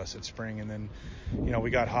any of us at spring. And then, we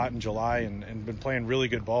got hot in July and been playing really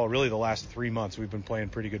good ball. Really the last 3 months we've been playing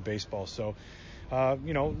pretty good baseball. So,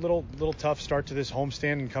 little tough start to this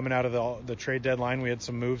homestand, and coming out of the trade deadline, we had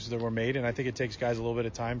some moves that were made, and I think it takes guys a little bit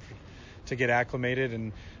of time to get acclimated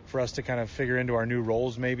and for us to kind of figure into our new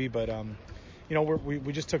roles maybe. But,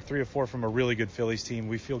 we just took 3 or 4 from a really good Phillies team.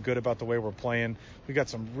 We feel good about the way we're playing. We got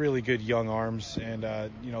some really good young arms, and,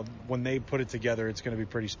 when they put it together, it's going to be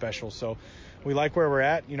pretty special. So we like where we're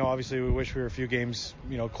at. Obviously we wish we were a few games,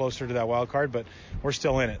 closer to that wild card, but we're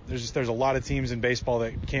still in it. There's a lot of teams in baseball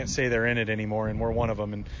that can't say they're in it anymore, and we're one of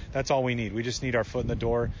them, and that's all we need. We just need our foot in the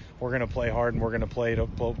door. We're going to play hard, and we're going to play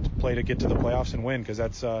to get to the playoffs and win, because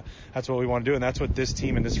that's what we want to do, and that's what this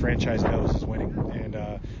team and this franchise knows is winning, and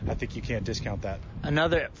I think you can't discount that.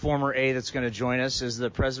 Another former A that's going to join us is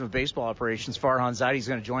the president of baseball operations, Farhan Zaidi. He's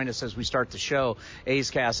going to join us as we start the show,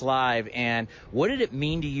 A's Cast Live. And what did it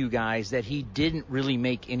mean to you guys that he didn't really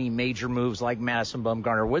make any major moves like Madison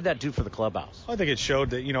Bumgarner? What did that do for the clubhouse? I think it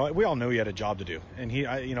showed that, we all knew he had a job to do. And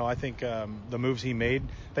I think the moves he made,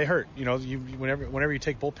 they hurt. Whenever you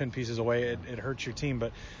take bullpen pieces away, it hurts your team.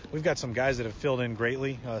 But we've got some guys that have filled in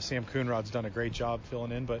greatly. Sam Coonrod's done a great job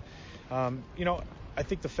filling in. But, I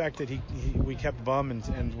think the fact that we kept Bum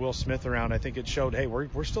and Will Smith around, I think it showed, hey,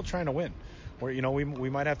 we're still trying to win. We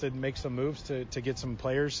might have to make some moves to get some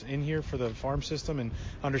players in here for the farm system, and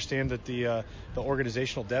understand that the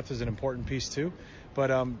organizational depth is an important piece too.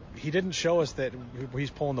 But he didn't show us that he's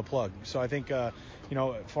pulling the plug. So I think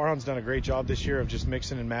Farhan's done a great job this year of just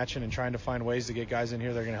mixing and matching and trying to find ways to get guys in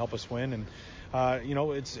here that are going to help us win. And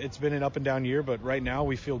It's been an up and down year, but right now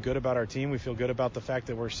we feel good about our team. We feel good about the fact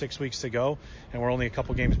that we're 6 weeks to go, and we're only a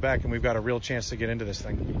couple games back, and we've got a real chance to get into this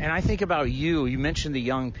thing. And I think about you mentioned the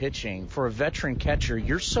young pitching. For a veteran catcher,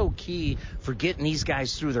 you're so key for getting these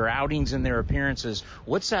guys through their outings and their appearances.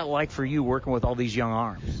 What's that like for you working with all these young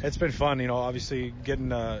arms? It's been fun, obviously getting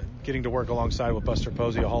to work alongside with Buster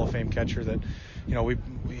Posey, a Hall of Fame catcher that,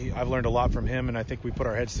 I've learned a lot from him, and I think we put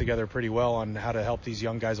our heads together pretty well on how to help these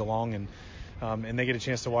young guys along, and they get a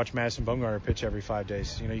chance to watch Madison Bumgarner pitch every 5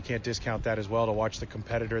 days. You can't discount that as well, to watch the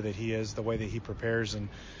competitor that he is, the way that he prepares. And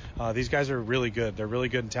these guys are really good. They're really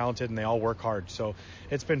good and talented, and they all work hard. So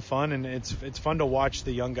it's been fun, and it's fun to watch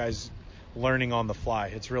the young guys learning on the fly.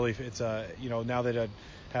 Now that I've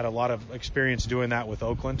had a lot of experience doing that with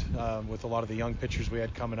Oakland, with a lot of the young pitchers we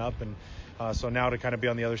had coming up, and so now to kind of be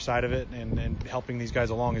on the other side of it and helping these guys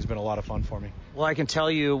along has been a lot of fun for me. Well, I can tell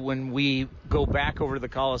you when we go back over to the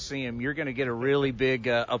Coliseum, you're going to get a really big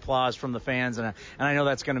applause from the fans, and I know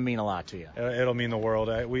that's going to mean a lot to you. It'll mean the world.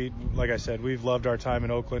 Like I said, we've loved our time in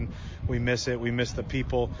Oakland. We miss it. We miss the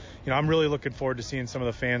people. I'm really looking forward to seeing some of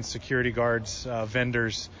the fans, security guards,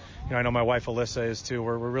 vendors. I know my wife Alyssa is too.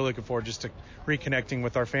 We're really looking forward just to reconnecting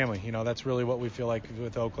with our family. That's really what we feel like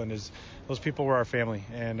with Oakland, is those people were our family,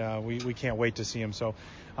 and we can't wait to see them. So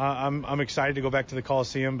I'm excited to go back to the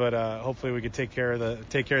Coliseum, but hopefully we could take care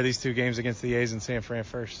of these 2 games against the A's and San Fran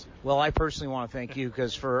first. Well, I personally want to thank you,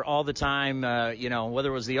 because for all the time, whether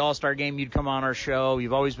it was the All-Star game, you'd come on our show.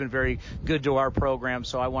 You've always been very good to our program,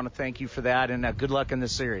 so I want to thank you for that, and good luck in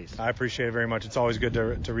this series. I appreciate it very much. It's always good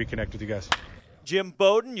to reconnect with you guys. Jim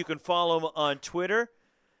Bowden, you can follow him on Twitter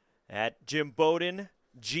at Jim Bowden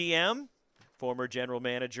GM, former general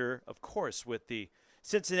manager, of course, with the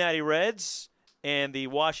Cincinnati Reds and the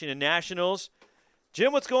Washington Nationals.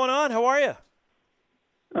 Jim, what's going on? How are you?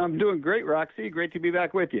 I'm doing great, Roxy. Great to be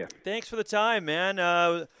back with you. Thanks for the time,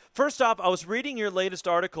 man. First off, I was reading your latest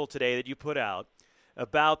article today that you put out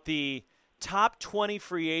about the top 20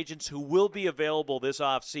 free agents who will be available this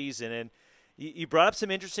offseason, and you brought up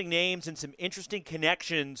some interesting names and some interesting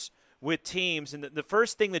connections with teams. And the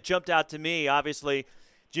first thing that jumped out to me, obviously,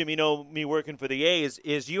 Jim, me working for the A's,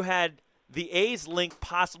 is you had the A's linked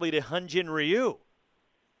possibly to Hyun-Jin Ryu.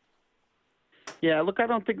 Yeah, look, I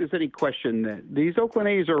don't think there's any question that these Oakland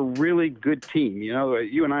A's are a really good team.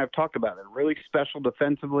 You and I have talked about it. Really special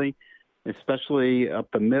defensively, especially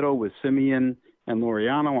up the middle with Simeon and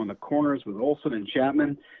Laureano, on the corners with Olsen and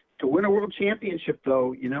Chapman. To win a world championship,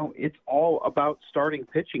 though, it's all about starting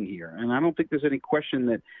pitching here. And I don't think there's any question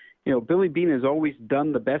that, Billy Beane has always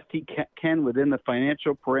done the best he can within the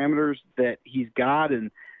financial parameters that he's got,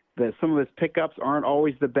 and that some of his pickups aren't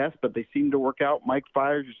always the best, but they seem to work out. Mike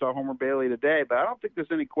Fiers, you saw Homer Bailey today, but I don't think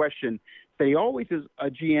there's any question that he always is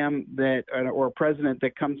a GM or a president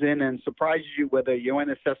that comes in and surprises you, whether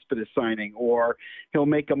Yoenis Cespedes is signing or he'll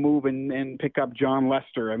make a move and pick up John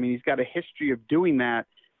Lester. I mean, he's got a history of doing that.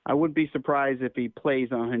 I wouldn't be surprised if he plays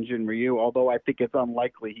on Hyun-Jin Ryu, although I think it's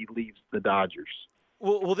unlikely he leaves the Dodgers.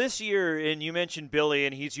 Well, this year, and you mentioned Billy,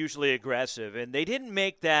 and he's usually aggressive, and they didn't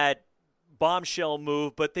make that bombshell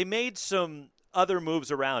move, but they made some other moves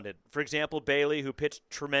around it. For example, Bailey, who pitched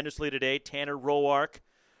tremendously today, Tanner Roark,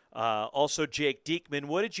 also Jake Diekman.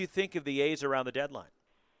 What did you think of the A's around the deadline?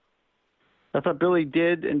 I thought Billy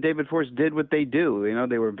did and David Forst did what they do.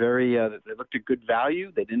 They were very they looked at good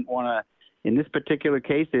value. They didn't want to. In this particular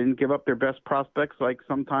case, they didn't give up their best prospects like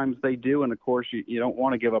sometimes they do. And, of course, you don't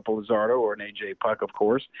want to give up a Luzardo or an A.J. Puck, of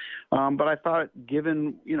course. But I thought,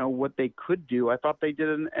 given, what they could do, I thought they did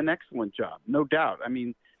an excellent job, no doubt. I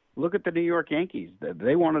mean, look at the New York Yankees.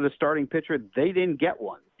 They wanted a starting pitcher. They didn't get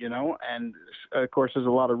one, and, of course, there's a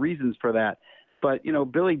lot of reasons for that. But,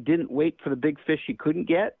 Billy didn't wait for the big fish he couldn't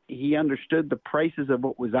get. He understood the prices of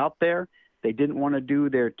what was out there. They didn't want to do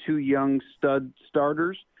their 2 young stud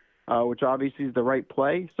starters. Which obviously is the right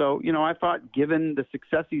play. So, I thought given the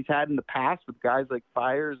success he's had in the past with guys like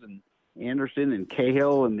Fiers and Anderson and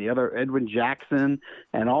Cahill and the other Edwin Jackson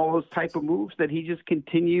and all those type of moves, that he just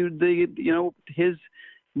continued his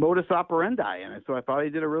modus operandi. And so I thought he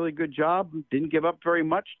did a really good job. Didn't give up very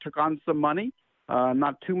much, took on some money,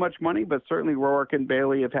 not too much money, but certainly Roark and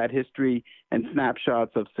Bailey have had history and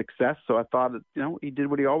snapshots of success. So I thought, he did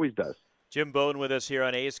what he always does. Jim Bowden with us here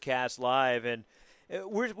on A's Cast Live. And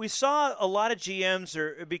we saw a lot of GMs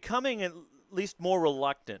are becoming at least more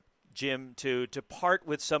reluctant, Jim, to part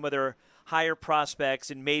with some of their higher prospects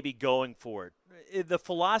and maybe going for it. The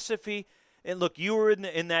philosophy, and look, you were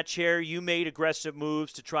in that chair. You made aggressive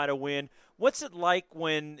moves to try to win. What's it like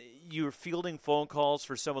when you're fielding phone calls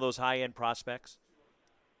for some of those high-end prospects?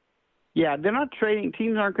 Yeah, they're not trading.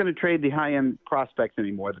 Teams aren't going to trade the high-end prospects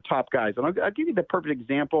anymore, the top guys. And I'll give you the perfect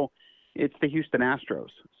example. It's the Houston Astros.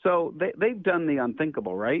 So they've done the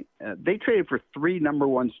unthinkable, right? They traded for 3 number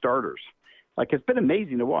 1 starters. Like, it's been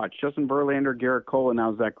amazing to watch. Justin Verlander, Garrett Cole, and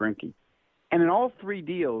now Zach Greinke. And in all 3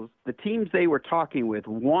 deals, the teams they were talking with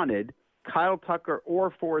wanted Kyle Tucker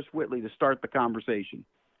or Forrest Whitley to start the conversation.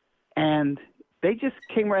 And they just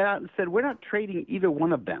came right out and said, we're not trading either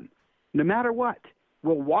one of them, no matter what.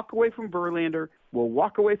 We'll walk away from Verlander, we'll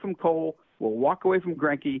walk away from Cole, we'll walk away from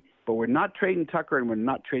Greinke, but we're not trading Tucker and we're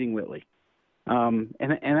not trading Whitley. And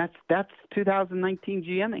that's 2019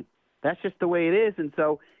 GMing. That's just the way it is. And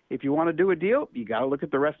so if you want to do a deal, you got to look at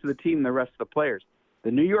the rest of the team and the rest of the players. The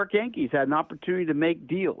New York Yankees had an opportunity to make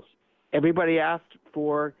deals. Everybody asked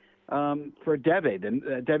for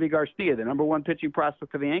Deivi Garcia, the number 1 pitching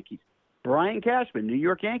prospect for the Yankees. Brian Cashman, New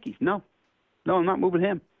York Yankees. No, I'm not moving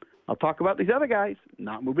him. I'll talk about these other guys,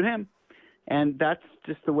 not moving him. And that's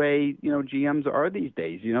just the way, GMs are these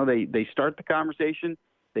days. They start the conversation.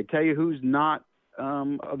 They tell you who's not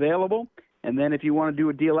available. And then if you want to do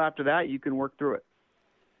a deal after that, you can work through it.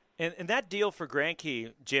 And that deal for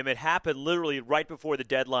Greinke, Jim, it happened literally right before the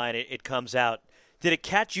deadline it comes out. Did it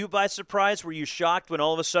catch you by surprise? Were you shocked when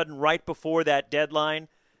all of a sudden, right before that deadline,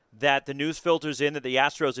 that the news filters in that the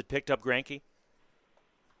Astros had picked up Greinke?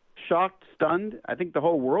 Shocked, stunned. I think the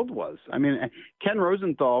whole world was. I mean, Ken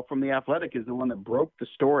Rosenthal from The Athletic is the one that broke the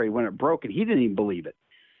story when it broke, and he didn't even believe it.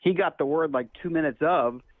 He got the word like 2 minutes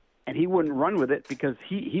of, and he wouldn't run with it because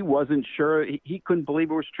he wasn't sure. He couldn't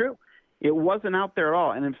believe it was true. It wasn't out there at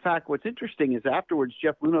all. And, in fact, what's interesting is afterwards,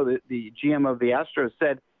 Jeff Luhnow, the GM of the Astros,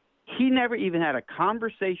 said he never even had a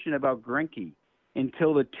conversation about Greinke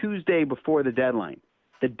until the Tuesday before the deadline.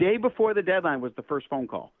 The day before the deadline was the first phone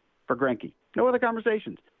call for Greinke. No other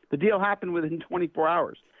conversations. The deal happened within 24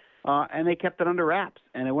 hours, and they kept it under wraps.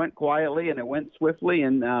 And it went quietly, and it went swiftly,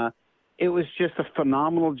 and it was just a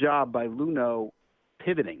phenomenal job by Luhnow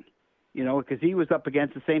pivoting, because he was up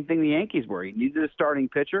against the same thing the Yankees were. He needed a starting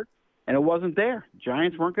pitcher, and it wasn't there.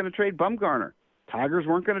 Giants weren't going to trade Bumgarner. Tigers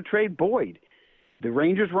weren't going to trade Boyd. The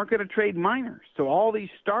Rangers weren't going to trade Minor. So all these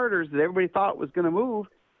starters that everybody thought was going to move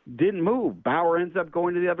didn't move. Bauer ends up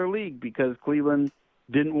going to the other league because Cleveland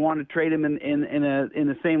didn't want to trade him in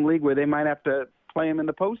the same league where they might have to play him in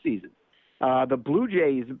the postseason. The Blue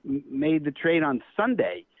Jays made the trade on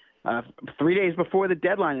Sunday, 3 days before the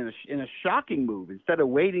deadline, in a shocking move. Instead of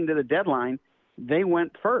waiting to the deadline, they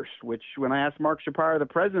went first, which when I asked Mark Shapiro, the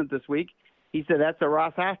president, this week, he said that's a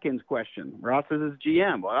Ross Atkins question. Ross is his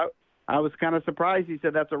GM. Well, I was kind of surprised he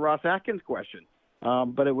said that's a Ross Atkins question.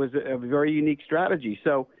 But it was a very unique strategy.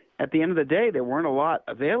 So at the end of the day, there weren't a lot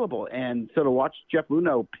available. And so to watch Jeff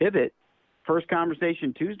Luhnow pivot, first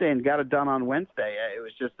conversation Tuesday and got it done on Wednesday, it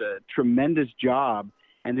was just a tremendous job.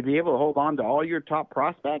 And to be able to hold on to all your top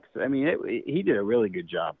prospects, I mean, he did a really good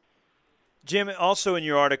job. Jim, also in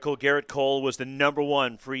your article, Garrett Cole was the number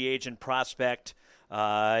 1 free agent prospect.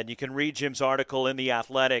 And you can read Jim's article in The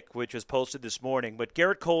Athletic, which was posted this morning. But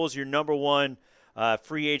Garrett Cole is your number 1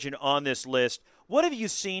 free agent on this list. What have you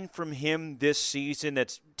seen from him this season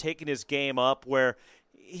that's taken his game up where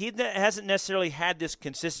he hasn't necessarily had this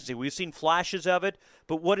consistency? We've seen flashes of it,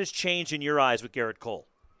 but what has changed in your eyes with Garrett Cole?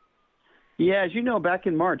 Yeah, as you know, back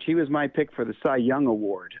in March, he was my pick for the Cy Young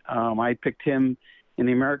Award. I picked him in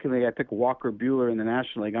the American League. I picked Walker Buehler in the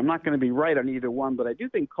National League. I'm not going to be right on either one, but I do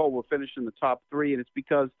think Cole will finish in the top 3, and it's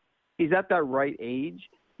because he's at that right age.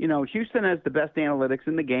 Houston has the best analytics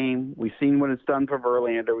in the game. We've seen what it's done for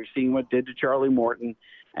Verlander. We've seen what it did to Charlie Morton.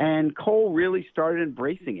 And Cole really started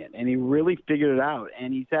embracing it, and he really figured it out.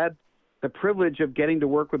 And he's had the privilege of getting to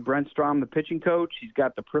work with Brent Strom, the pitching coach. He's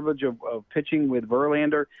got the privilege of pitching with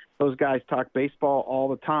Verlander. Those guys talk baseball all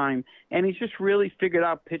the time. And he's just really figured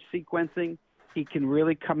out pitch sequencing. He can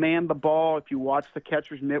really command the ball. If you watch the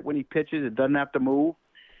catcher's mitt when he pitches, it doesn't have to move.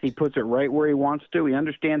 He puts it right where he wants to. He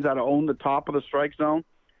understands how to own the top of the strike zone.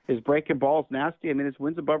 His breaking ball is nasty. I mean, his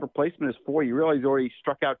wins above replacement is 4. You realize he's already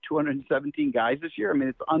struck out 217 guys this year? I mean,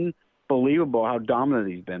 it's unbelievable how dominant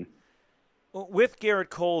he's been. With Garrett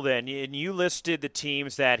Cole, then, and you listed the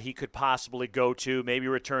teams that he could possibly go to, maybe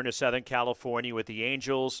return to Southern California with the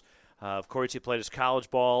Angels. Of course, he played his college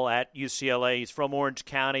ball at UCLA. He's from Orange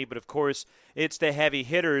County, but, of course, it's the heavy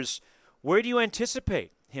hitters. Where do you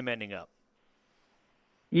anticipate him ending up?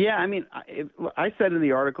 Yeah, I mean, I said in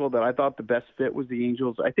the article that I thought the best fit was the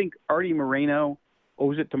Angels. I think Artie Moreno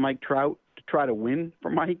owes it to Mike Trout to try to win for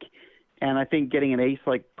Mike, and I think getting an ace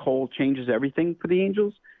like Cole changes everything for the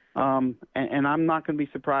Angels. And I'm not going to be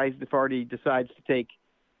surprised if Artie decides to take,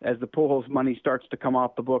 as the Pujols money starts to come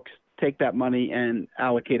off the books, take that money and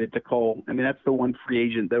allocate it to Cole. I mean, that's the one free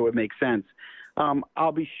agent that would make sense.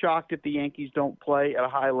 I'll be shocked if the Yankees don't play at a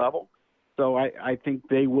high level. So I think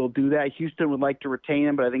they will do that. Houston would like to retain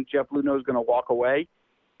him, but I think Jeff Luhnow is going to walk away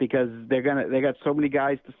because they got so many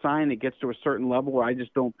guys to sign. It gets to a certain level where I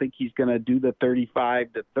just don't think he's going to do the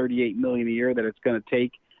 $35 to $38 million a year that it's going to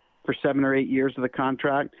take for 7 or 8 years of the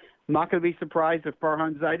contract. I'm not going to be surprised if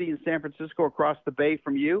Farhan Zaidi in San Francisco across the bay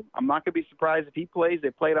from you. I'm not going to be surprised if he plays. They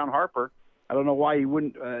played on Harper. I don't know why you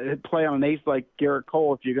wouldn't play on an ace like Garrett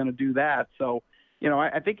Cole if you're going to do that. So,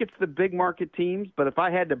 I think it's the big market teams, but if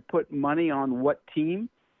I had to put money on what team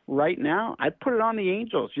right now, I'd put it on the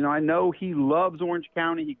Angels. I know he loves Orange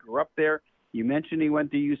County. He grew up there. You mentioned he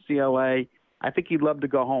went to UCLA. I think he'd love to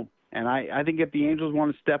go home. And I think if the Angels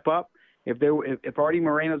want to step up, if Artie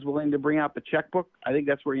Moreno's willing to bring out the checkbook, I think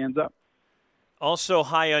that's where he ends up. Also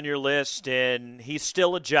high on your list, and he's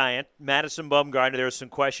still a Giant, Madison Bumgarner. There was some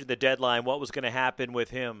question at the deadline what was going to happen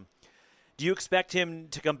with him. Do you expect him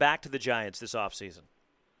to come back to the Giants this offseason?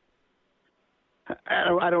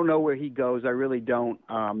 I don't know where he goes. I really don't.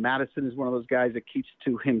 Madison is one of those guys that keeps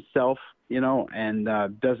to himself, and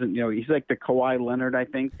doesn't, he's like the Kawhi Leonard, I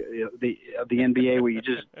think, the NBA, where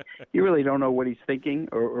you really don't know what he's thinking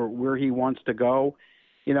or where he wants to go.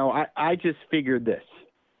 I just figured this.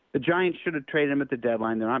 The Giants should have traded him at the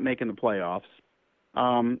deadline. They're not making the playoffs.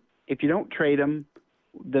 If you don't trade him,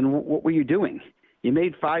 then what were you doing? You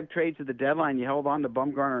made 5 trades at the deadline. You held on to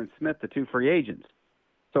Bumgarner and Smith, the 2 free agents.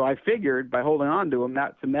 So I figured by holding on to him,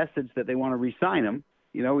 that's a message that they want to re-sign him.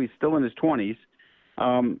 He's still in his 20s.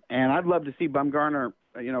 And I'd love to see Bumgarner,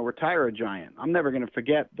 retire a Giant. I'm never going to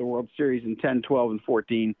forget the World Series in 10, 12, and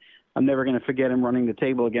 14. I'm never going to forget him running the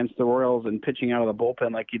table against the Royals and pitching out of the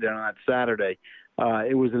bullpen like he did on that Saturday.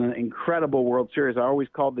 It was an incredible World Series. I always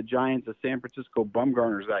called the Giants the San Francisco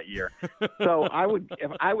Bumgarners that year. So I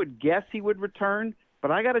would guess he would return,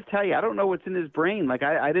 but I got to tell you, I don't know what's in his brain. Like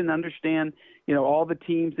I didn't understand, all the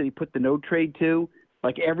teams that he put the no trade to.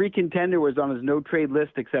 Like every contender was on his no trade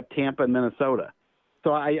list except Tampa and Minnesota.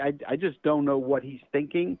 So I just don't know what he's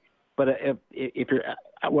thinking. But if you're,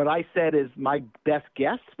 what I said is my best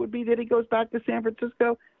guess would be that he goes back to San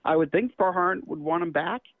Francisco. I would think Farhan would want him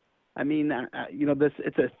back. I mean,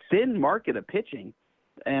 it's a thin market of pitching,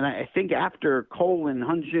 and I think after Cole and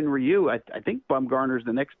Hyun-Jin Ryu, I think Bumgarner's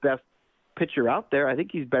the next best pitcher out there. I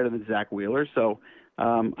think he's better than Zach Wheeler, so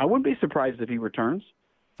I wouldn't be surprised if he returns.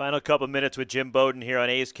 Final couple minutes with Jim Bowden here on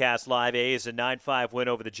A's Cast Live. A's a 9-5 win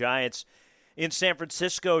over the Giants in San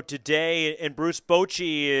Francisco today, and Bruce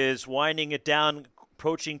Bochy is winding it down,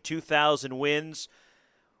 approaching 2,000 wins.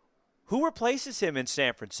 Who replaces him in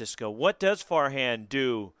San Francisco? What does Farhan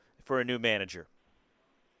do for a new manager?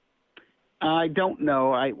 I don't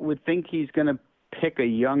know. I would think he's going to pick a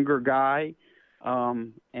younger guy,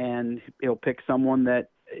 and he'll pick someone that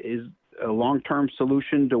is a long-term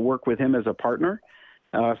solution to work with him as a partner,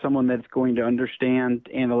 someone that's going to understand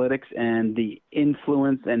analytics and the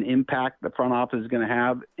influence and impact the front office is going to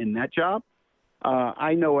have in that job.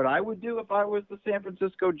 I know what I would do if I was the San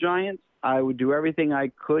Francisco Giants. I would do everything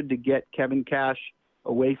I could to get Kevin Cash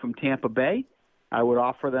away from Tampa Bay. I would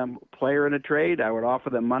offer them a player in a trade. I would offer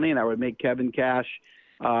them money, and I would make Kevin Cash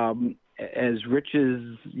as rich as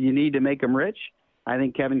you need to make him rich. I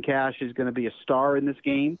think Kevin Cash is going to be a star in this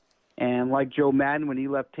game. And like Joe Madden when he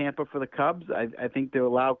left Tampa for the Cubs, I think they'll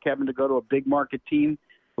allow Kevin to go to a big market team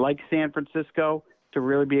like San Francisco to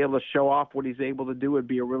really be able to show off what he's able to do. Would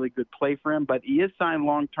be a really good play for him. But he is signed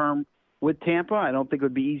long-term with Tampa. I don't think it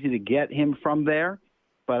would be easy to get him from there.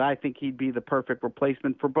 But I think he'd be the perfect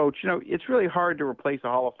replacement for Boch. It's really hard to replace a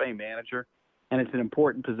Hall of Fame manager, and it's an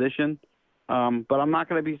important position. But I'm not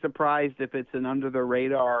going to be surprised if it's an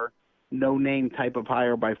under-the-radar, no-name type of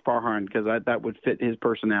hire by Farhan, because that would fit his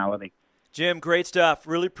personality. Jim, great stuff.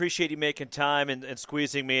 Really appreciate you making time and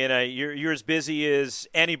squeezing me in. You're as busy as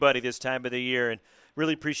anybody this time of the year, and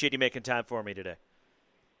really appreciate you making time for me today.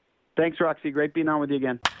 Thanks, Roxy. Great being on with you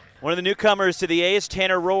again. One of the newcomers to the A's,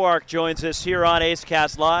 Tanner Roark, joins us here on A's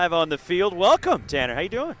Cast Live on the field. Welcome, Tanner. How you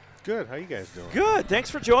doing? Good. How you guys doing? Good.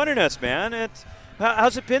 Thanks for joining us, man.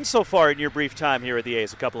 How's it been so far in your brief time here at the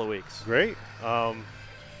A's? A couple of weeks. Great. The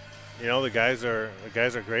guys are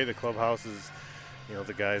great. The clubhouse is,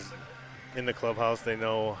 the guys in the clubhouse, they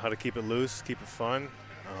know how to keep it loose, keep it fun,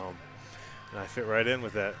 and I fit right in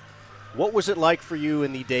with that. What was it like for you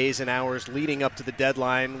in the days and hours leading up to the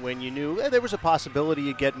deadline when you knew there was a possibility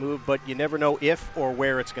you'd get moved, but you never know if or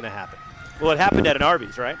where it's going to happen? Well, it happened at an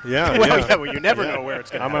Arby's, right? Yeah. Well, you never know where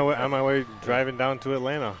it's going to happen. On my way driving down to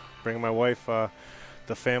Atlanta, bringing my wife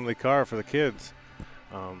the family car for the kids.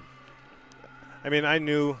 I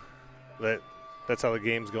knew that that's how the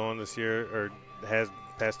game's going this year, or has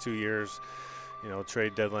past 2 years.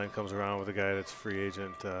 Trade deadline comes around with a guy that's a free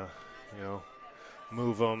agent.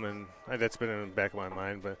 Move them, and that's been in the back of my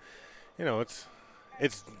mind. But it's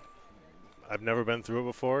I've never been through it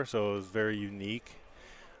before, so it was very unique,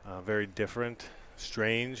 very different,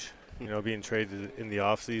 strange. Being traded in the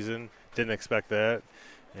off season, didn't expect that,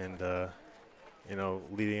 and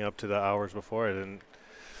leading up to the hours before, I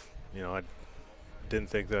didn't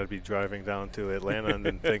think that I'd be driving down to Atlanta, and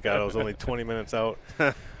then thank God I was only 20 minutes out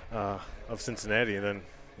of Cincinnati, and then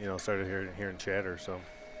started hearing chatter. So,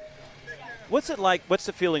 what's it like? What's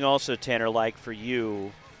the feeling also, Tanner, like for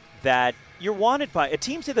you that you're wanted by a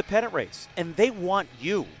team's in the pennant race, and they want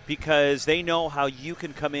you because they know how you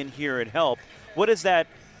can come in here and help? What is that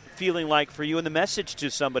feeling like for you, and the message to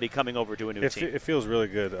somebody coming over to a new team? It feels really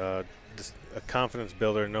good. Just a confidence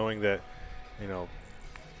builder, knowing that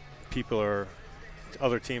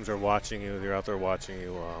other teams are watching you. They're out there watching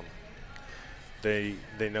you. They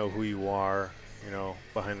know who you are,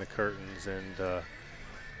 behind the curtains, and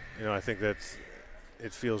I think it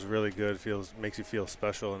feels really good. Makes you feel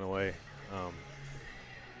special in a way.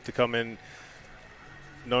 To come in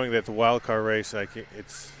knowing that the wild card race,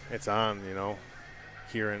 it's on,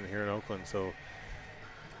 here in Oakland. So,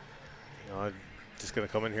 I'm just gonna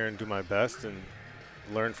come in here and do my best and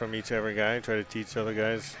learn from every guy. Try to teach other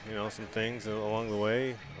guys, some things along the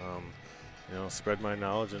way. Spread my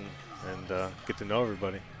knowledge and get to know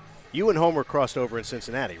everybody. You and Homer crossed over in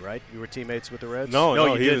Cincinnati, right? You were teammates with the Reds?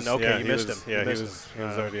 No, you didn't. Okay, you missed him. Yeah, he was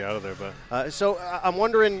already out of there. But so I'm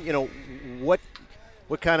wondering, what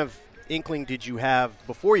kind of inkling did you have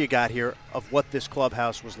before you got here of what this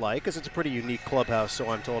clubhouse was like? Because it's a pretty unique clubhouse, so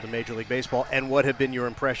I'm told, in Major League Baseball. And what have been your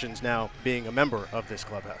impressions now being a member of this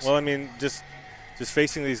clubhouse? Well, I mean, just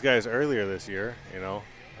facing these guys earlier this year,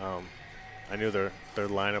 I knew their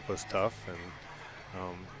lineup was tough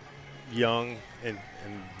and young, and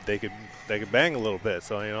they could bang a little bit.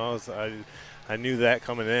 So I knew that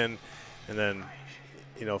coming in, and then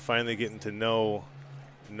finally getting to know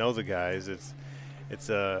the guys. It's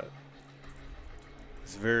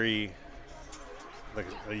very like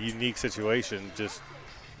a unique situation. Just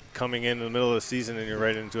coming in the middle of the season and you're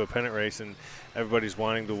right into a pennant race, and everybody's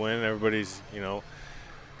wanting to win. Everybody's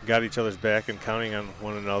got each other's back and counting on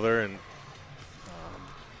one another. And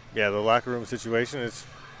the locker room situation it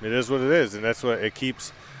is what it is, and that's what it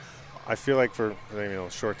keeps. I feel like for a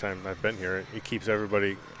short time I've been here, it keeps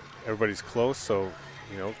everybody's close. So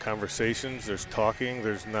conversations, there's talking,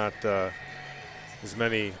 there's not as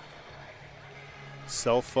many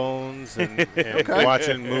cell phones and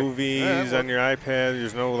watching movies on your iPad.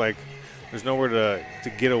 There's nowhere to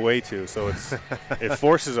get away to. So it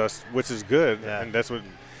forces us, which is good, and that's what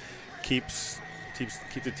keeps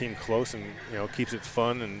the team close and keeps it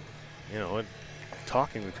fun and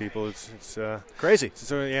talking with people. It's crazy.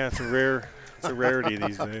 It's a rarity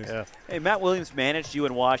these days. Yeah. Hey, Matt Williams managed you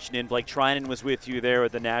in Washington. Blake Trinan was with you there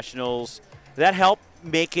at the Nationals. Did that help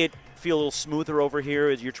make it feel a little smoother over here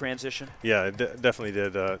as your transition? Yeah, it definitely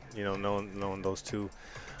did. Knowing those two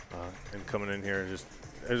and coming in here,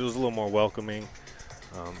 it was a little more welcoming.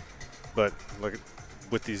 But look,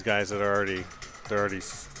 with these guys that are already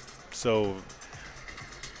so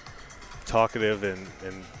talkative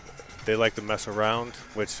and they like to mess around,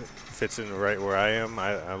 which fits in right where I am.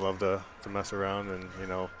 I love to mess around and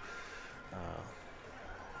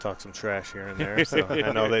talk some trash here and there. So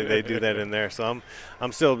I know they do that in there. So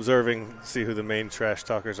I'm still observing, see who the main trash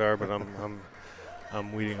talkers are, but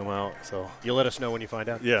I'm weeding them out. So you'll let us know when you find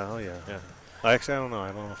out. Yeah. Oh yeah. Actually, I don't know.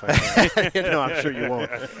 I don't know if I can. No, I'm sure you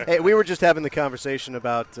won't. Hey, we were just having the conversation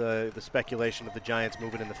about the speculation of the Giants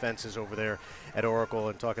moving in the fences over there at Oracle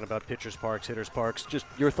and talking about pitchers' parks, hitters' parks. Just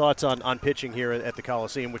your thoughts on pitching here at the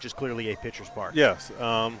Coliseum, which is clearly a pitcher's park. Yes.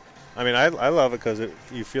 I mean, I love it because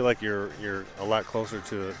you feel like you're a lot closer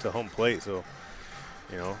to home plate. So,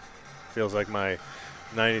 feels like my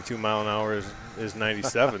 92 mile an hour is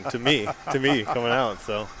 97 to me coming out.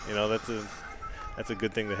 So, that's a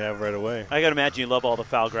good thing to have right away. I got to imagine you love all the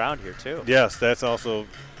foul ground here, too. Yes, that's also,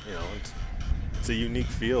 it's a unique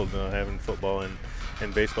field, having football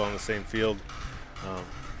and baseball in the same field.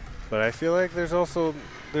 But I feel like there's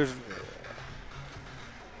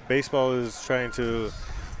baseball is trying to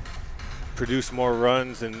produce more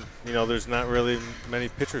runs, and, there's not really many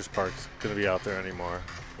pitchers' parks going to be out there anymore.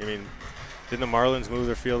 I mean, didn't the Marlins move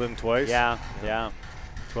their field in twice? Yeah.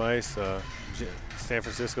 Twice. San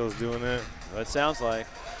Francisco's doing it. It sounds like.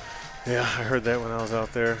 Yeah, I heard that when I was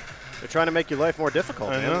out there. They're trying to make your life more difficult.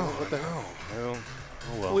 I man. know. What the hell? Oh,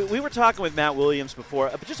 well. We were talking with Matt Williams before,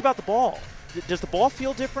 but just about the ball. Does the ball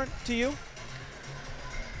feel different to you?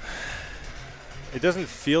 It doesn't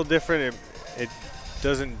feel different. It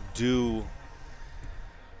doesn't do.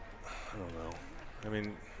 I don't know. I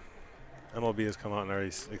mean, MLB has come out and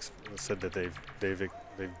already said that they've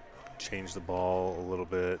changed the ball a little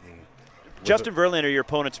bit. And Justin Verlander, your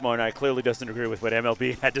opponent tomorrow night, clearly doesn't agree with what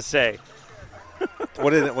MLB had to say. What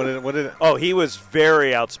did it? Oh, he was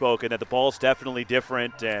very outspoken that the ball's definitely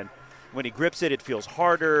different, and when he grips it, it feels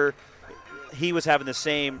harder. He was having the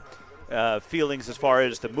same feelings as far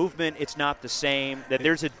as the movement. It's not the same. That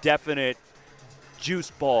there's a definite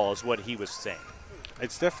juiced ball is what he was saying.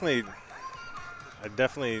 It's definitely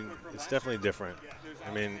different.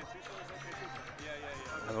 I mean,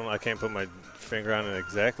 I don't know. I can't put my finger on it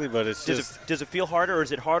exactly, but it's does it feel harder, or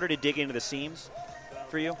is it harder to dig into the seams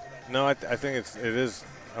for you? No, I think it is.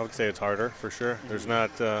 I would say it's harder for sure. There's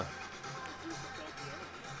not.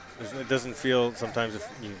 It doesn't feel sometimes if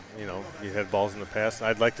you had balls in the past.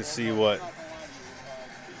 I'd like to see what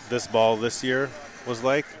this ball this year was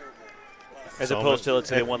like, as opposed to let's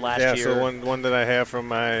say the one last year. Yeah, so one that I have from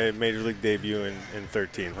my major league debut in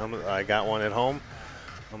 13. I got one at home.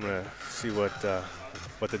 I'm gonna see what the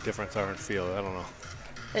difference are in feel. I don't know.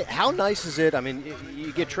 Hey, how nice is it? I mean,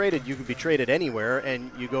 you get traded, you can be traded anywhere, and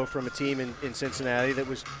you go from a team in Cincinnati that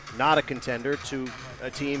was not a contender to a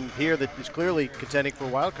team here that is clearly contending for a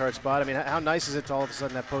wild card spot. I mean, how nice is it to all of a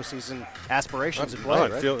sudden have postseason aspirations in play?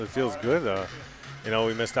 No, it feels good.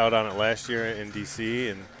 We missed out on it last year in D.C.,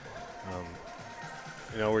 and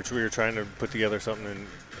we were trying to put together something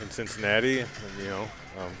in Cincinnati, and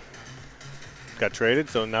got traded.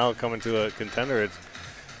 So now coming to a contender, it's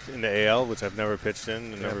in the AL, which I've never pitched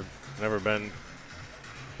in, and never been,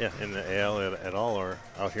 in the AL at all, or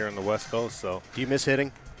out here on the West Coast. So, do you miss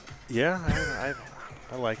hitting? Yeah,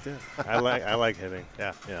 I liked it. I like hitting.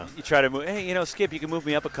 Yeah. You try to move. Hey, Skip, you can move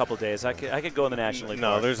me up a couple days. I could go in the National League.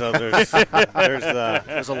 No, Park. there's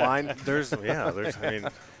a line. There's. I mean,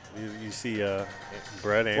 you see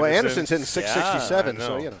Brett Anderson. Well, Anderson's hitting 667,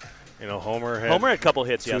 so Homer had a couple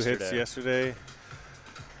hits two hits yesterday.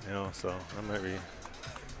 So I might be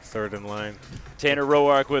third in line. Tanner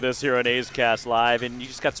Roark with us here on A's Cast Live, and you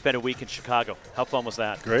just got to spend a week in Chicago. How fun was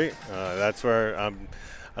that? Great. That's where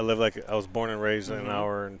I live. I was born and raised an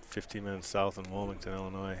hour and 15 minutes south in Wilmington,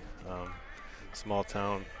 Illinois. Small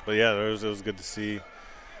town. But yeah, it was good to see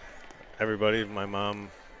everybody. My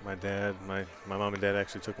mom, my dad. My mom and dad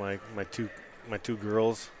actually took my two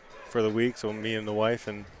girls for the week, so me and the wife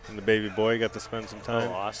and the baby boy got to spend some time.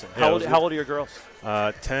 Oh, awesome. Yeah, how old are your girls?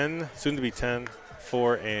 10, soon to be 10,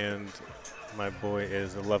 4, and my boy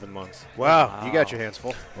is 11 months. Wow. You got your hands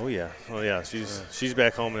full. Oh yeah. She's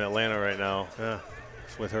back home in Atlanta right now. Yeah.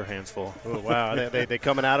 With her hands full. Oh, wow. they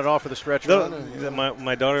coming at it all for the stretch run?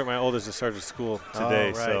 My daughter, my oldest, just started school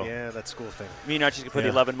today. Oh, right. So yeah, that school thing. Me and Archie's going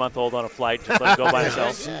to put the 11-month-old on a flight, just let him go by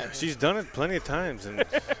himself. She's done it plenty of times, and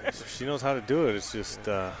she knows how to do it. It's just,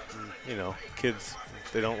 kids,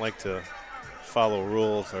 they don't like to follow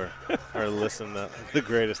rules or listen to the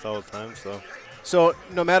greatest all the time. So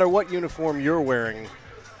no matter what uniform you're wearing,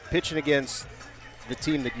 pitching against the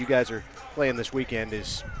team that you guys are playing this weekend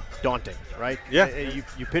is daunting, right? Yeah.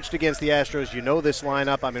 You pitched against the Astros. You know this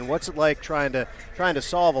lineup. I mean, what's it like trying to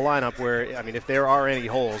solve a lineup where, I mean, if there are any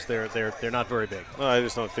holes, they're not very big. Well, I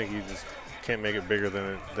just don't think you just can't make it bigger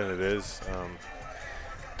than it is.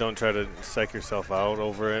 Don't try to psych yourself out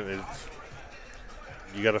over it.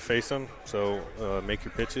 You got to face them. So make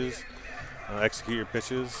your pitches, execute your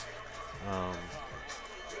pitches,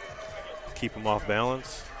 keep them off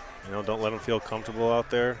balance. Don't let them feel comfortable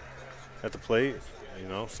out there at the plate.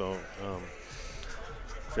 So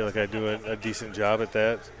I feel like I do a decent job at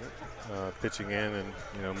that, pitching in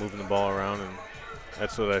and moving the ball around, and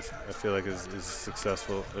that's what I feel like is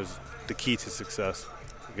successful, is the key to success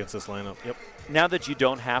against this lineup. Yep. Now that you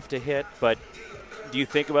don't have to hit, but do you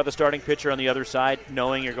think about the starting pitcher on the other side,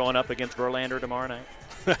 knowing you're going up against Verlander tomorrow night?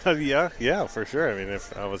 Yeah, for sure. I mean,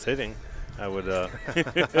 if I was hitting, I would I'd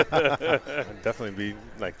definitely be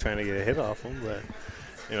trying to get a hit off him, but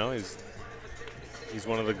he's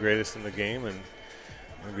one of the greatest in the game, and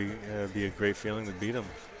it'd be a great feeling to beat him.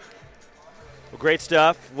 Well, great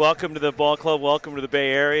stuff. Welcome to the ball club. Welcome to the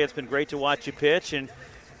Bay Area. It's been great to watch you pitch, and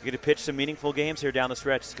you're going to pitch some meaningful games here down the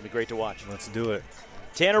stretch. It's going to be great to watch. Let's do it.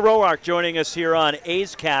 Tanner Roark joining us here on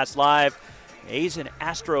A's Cast Live. A's and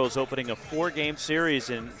Astros opening a 4-game series,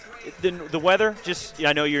 and the weather.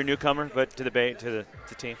 I know you're a newcomer, but to the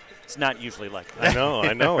team, it's not usually like that.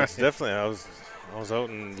 I know. It's definitely. I was out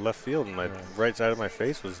in left field, and my right side of my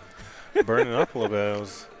face was burning up a little bit.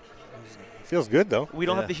 It feels good, though. We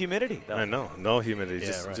don't have the humidity, though. I know. No humidity.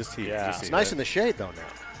 Just heat. Yeah. Just heat. It's nice in the shade, though, now.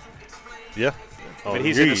 Yeah. But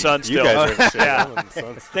he's in the sun still. You guys are in the shade. Yeah. I'm in the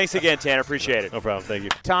sun. Thanks again, Tanner. Appreciate it. No problem. Thank you.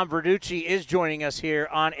 Tom Verducci is joining us here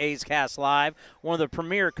on A's Cast Live, one of the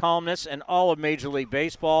premier columnists in all of Major League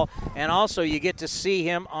Baseball, and also you get to see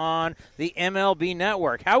him on the MLB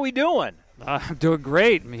Network. How we doing? I'm doing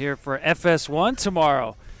great. I'm here for FS1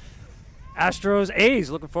 tomorrow. Astros A's,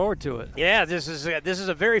 looking forward to it. Yeah, this is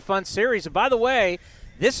a very fun series. And by the way,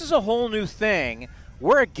 this is a whole new thing.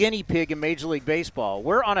 We're a guinea pig in Major League Baseball.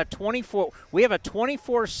 We have a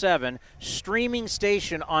 24/7 streaming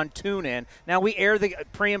station on TuneIn. Now we air the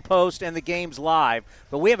pre and post and the games live,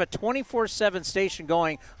 but we have a 24/7 station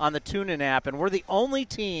going on the TuneIn app, and we're the only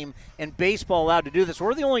team in baseball allowed to do this.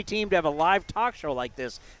 We're the only team to have a live talk show like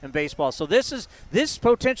this in baseball. So this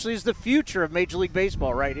potentially is the future of Major League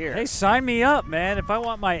Baseball right here. Hey, sign me up, man. If I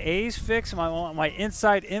want my A's fix, if I want my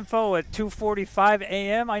inside info at 2:45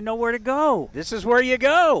 a.m., I know where to go. This is where you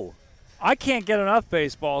go. I can't get enough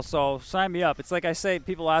baseball, so sign me up. It's like I say,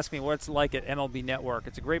 people ask me what it's like at MLB Network.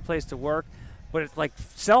 It's a great place to work, but it's like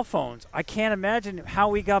cell phones. I can't imagine how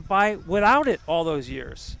we got by without it all those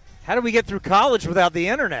years. How did we get through college without the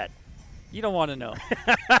internet? You don't want to know.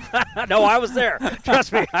 No, I was there.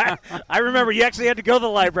 Trust me. I remember you actually had to go to the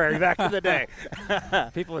library back in the day.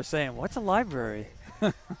 People are saying, what's a library?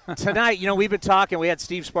 Tonight, we've been talking. We had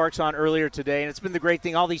Steve Sparks on earlier today, and it's been the great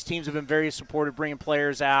thing. All these teams have been very supportive, bringing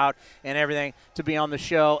players out and everything to be on the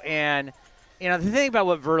show. And, the thing about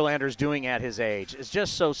what Verlander's doing at his age is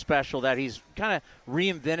just so special that he's kind of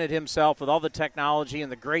reinvented himself with all the technology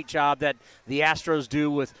and the great job that the Astros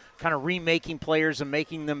do with kind of remaking players and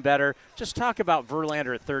making them better. Just talk about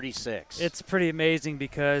Verlander at 36. It's pretty amazing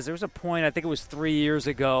because there was a point, I think it was 3 years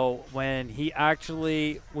ago, when he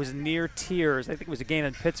actually was near tears. I think it was a game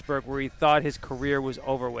in Pittsburgh where he thought his career was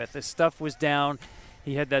over with. His stuff was down.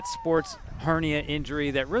 He had that sports hernia injury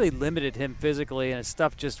that really limited him physically, and his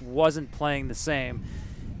stuff just wasn't playing the same.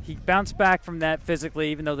 He bounced back from that physically,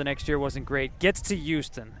 even though the next year wasn't great. Gets to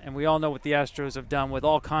Houston, and we all know what the Astros have done with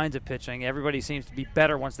all kinds of pitching. Everybody seems to be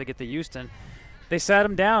better once they get to Houston. They sat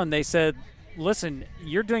him down. They said, listen,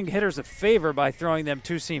 you're doing hitters a favor by throwing them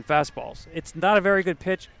two-seam fastballs. It's not a very good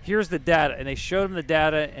pitch. Here's the data. And they showed him the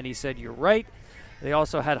data, and he said, you're right. They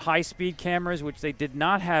also had high-speed cameras, which they did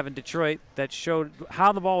not have in Detroit, that showed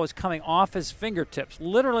how the ball was coming off his fingertips,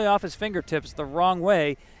 literally off his fingertips the wrong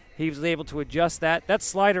way. He was able to adjust that. That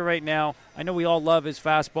slider right now, I know we all love his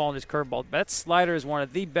fastball and his curveball, but that slider is one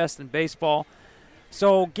of the best in baseball.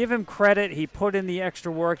 So give him credit. He put in the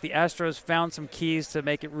extra work. The Astros found some keys to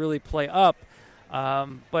make it really play up.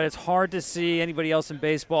 But it's hard to see anybody else in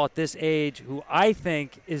baseball at this age who I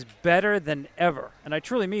think is better than ever. And I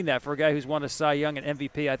truly mean that for a guy who's won a Cy Young and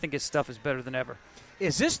MVP. I think his stuff is better than ever.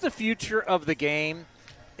 Is this the future of the game?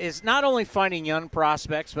 Is not only finding young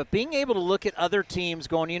prospects, but being able to look at other teams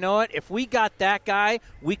going, you know what, if we got that guy,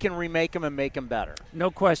 we can remake him and make him better. No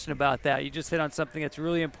question about that. You just hit on something that's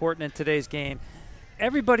really important in today's game.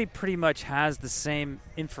 Everybody pretty much has the same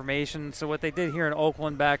information. So what they did here in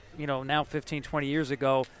Oakland back, now 15, 20 years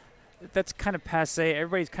ago, that's kind of passé.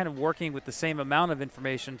 Everybody's kind of working with the same amount of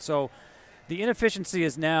information. So the inefficiency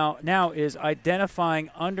is now is identifying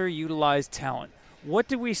underutilized talent. What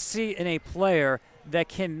do we see in a player that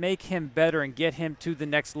can make him better and get him to the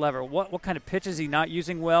next level? What kind of pitch is he not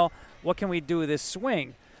using well? What can we do with his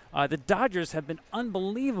swing? The Dodgers have been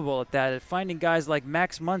unbelievable at that, at finding guys like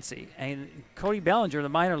Max Muncy and Cody Bellinger in the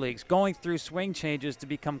minor leagues, going through swing changes to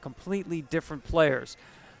become completely different players.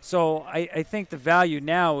 So I think the value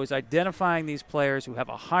now is identifying these players who have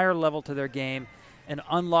a higher level to their game and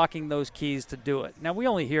unlocking those keys to do it. Now, we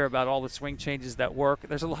only hear about all the swing changes that work.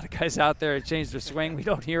 There's a lot of guys out there that change their swing we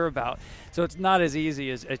don't hear about. So it's not as easy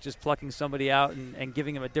as just plucking somebody out and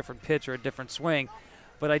giving them a different pitch or a different swing.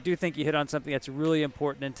 But I do think you hit on something that's really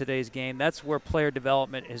important in today's game. That's where player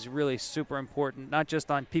development is really super important, not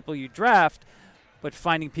just on people you draft, but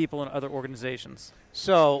finding people in other organizations.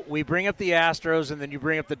 So we bring up the Astros, and then you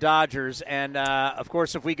bring up the Dodgers. And, of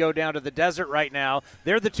course, if we go down to the desert right now,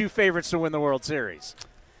 they're the two favorites to win the World Series.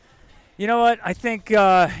 You know what? I think,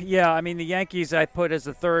 the Yankees I put as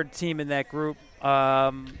the third team in that group.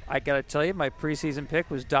 I got to tell you, my preseason pick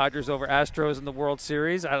was Dodgers over Astros in the World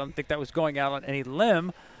Series. I don't think that was going out on any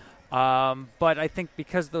limb. But I think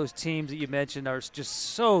because those teams that you mentioned are just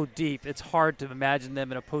so deep, it's hard to imagine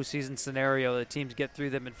them in a postseason scenario that teams get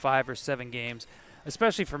through them in 5 or 7 games,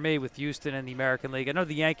 especially for me with Houston and the American League. I know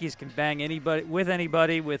the Yankees can bang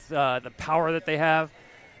anybody with the power that they have,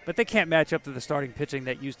 but they can't match up to the starting pitching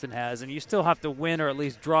that Houston has. And you still have to win or at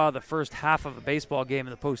least draw the first half of a baseball game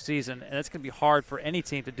in the postseason, and that's going to be hard for any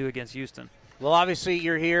team to do against Houston. Well, obviously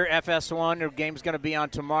you're here, FS1. The game's going to be on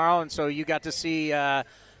tomorrow, and so you got to see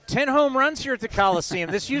 10 home runs here at the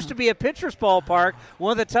Coliseum. This used to be a pitcher's ballpark,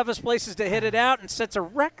 one of the toughest places to hit it out, and sets a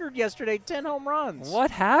record yesterday, 10 home runs.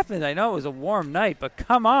 What happened? I know it was a warm night, but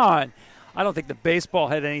come on. I don't think the baseball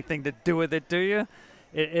had anything to do with it, do you?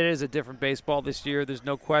 It is a different baseball this year. There's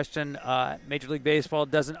no question. Major League Baseball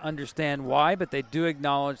doesn't understand why, but they do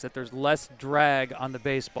acknowledge that there's less drag on the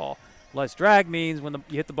baseball. Less drag means when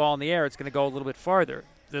you hit the ball in the air, it's going to go a little bit farther.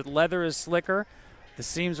 The leather is slicker. The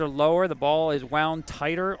seams are lower. The ball is wound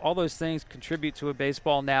tighter. All those things contribute to a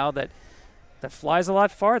baseball now that flies a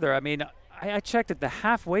lot farther. I mean, I checked at the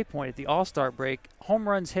halfway point at the All-Star break. Home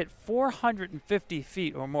runs hit 450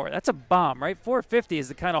 feet or more. That's a bomb, right? 450 is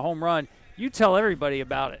the kind of home run you tell everybody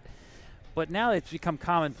about it. But now it's become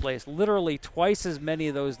commonplace. Literally twice as many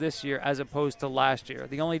of those this year as opposed to last year.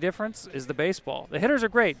 The only difference is the baseball. The hitters are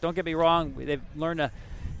great. Don't get me wrong. They've learned to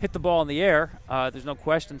hit the ball in the air. There's no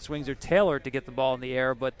question swings are tailored to get the ball in the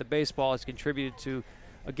air, but the baseball has contributed to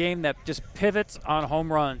a game that just pivots on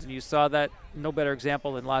home runs, and you saw that no better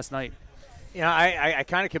example than last night. You know, I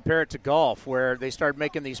kind of compare it to golf, where they started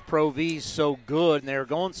making these Pro Vs so good and they were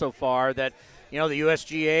going so far that, you know, the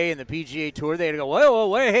USGA and the PGA Tour, they had to go,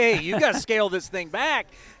 whoa, hey, you got to scale this thing back.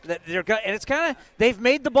 And it's kind of, they've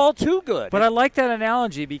made the ball too good. But I like that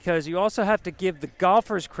analogy because you also have to give the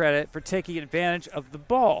golfers credit for taking advantage of the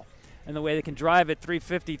ball and the way they can drive it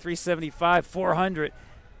 350, 375, 400.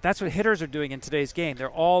 That's what hitters are doing in today's game. They're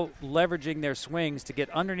all leveraging their swings to get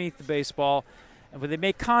underneath the baseball. And when they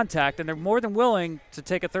make contact, and they're more than willing to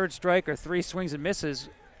take a third strike or 3 swings and misses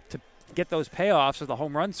to get those payoffs or the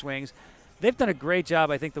home run swings, they've done a great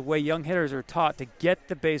job, I think, the way young hitters are taught to get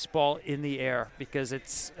the baseball in the air because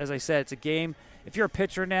it's, as I said, it's a game. If you're a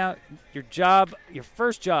pitcher now, your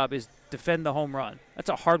first job is defend the home run. That's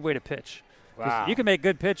a hard way to pitch. Wow. You can make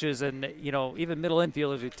good pitches, and, you know, even middle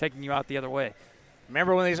infielders are taking you out the other way.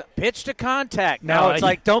 Remember when they pitch to contact? Now it's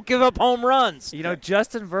like, don't give up home runs. You know,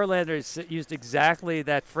 Justin Verlander used exactly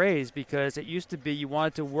that phrase because it used to be you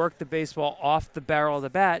wanted to work the baseball off the barrel of the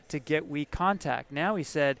bat to get weak contact. Now he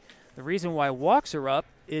said the reason why walks are up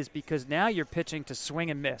is because now you're pitching to swing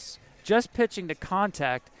and miss. Just pitching to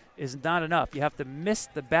contact is not enough. You have to miss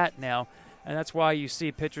the bat now, and that's why you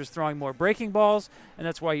see pitchers throwing more breaking balls, and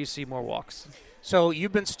that's why you see more walks. So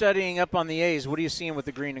you've been studying up on the A's. What are you seeing with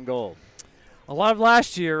the green and gold? A lot of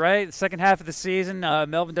last year, right? The second half of the season,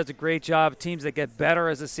 Melvin does a great job. Teams that get better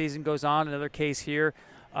as the season goes on. Another case here.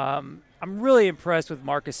 I'm really impressed with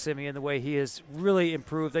Marcus Semien, the way he has really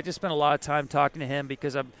improved. I just spent a lot of time talking to him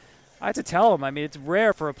because I had to tell him, I mean, it's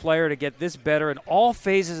rare for a player to get this better in all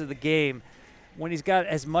phases of the game when he's got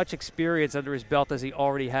as much experience under his belt as he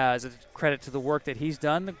already has. It's credit to the work that he's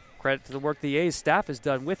done, the credit to the work the A's staff has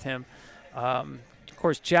done with him. Of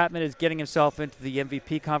course, Chapman is getting himself into the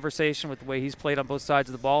MVP conversation with the way he's played on both sides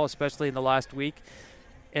of the ball, especially in the last week.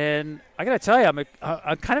 And I got to tell you,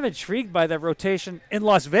 I'm kind of intrigued by that rotation in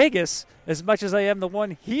Las Vegas as much as I am the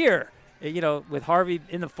one here. You know, with Harvey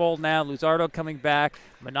in the fold now, Luzardo coming back,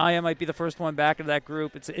 Minaya might be the first one back into that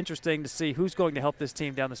group. It's interesting to see who's going to help this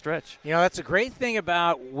team down the stretch. You know, that's a great thing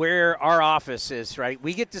about where our office is, right?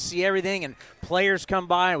 We get to see everything, and players come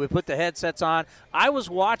by, and we put the headsets on. I was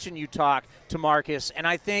watching you talk to Marcus, and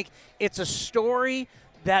I think it's a story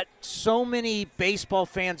that so many baseball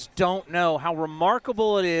fans don't know how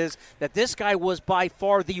remarkable it is that this guy was by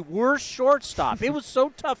far the worst shortstop. It was so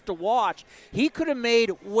tough to watch. He could have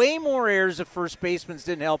made way more errors if first basemen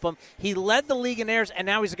didn't help him. He led the league in errors, and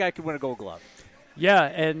now he's a guy who could win a Gold Glove. Yeah,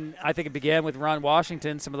 and I think it began with Ron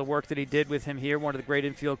Washington, some of the work that he did with him here, one of the great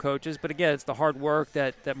infield coaches. But again, it's the hard work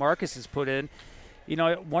that Marcus has put in. You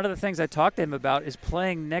know, one of the things I talked to him about is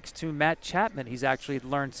playing next to Matt Chapman. He's actually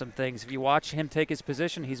learned some things. If you watch him take his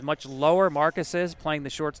position, he's much lower, Marcus is, playing the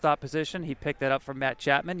shortstop position. He picked that up from Matt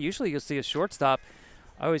Chapman. Usually you'll see a shortstop,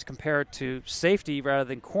 I always compare it to safety rather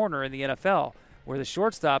than corner in the NFL, where the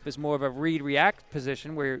shortstop is more of a read-react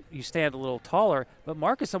position where you stand a little taller. But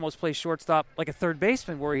Marcus almost plays shortstop like a third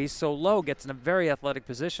baseman where he's so low, gets in a very athletic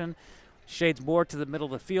position, shades more to the middle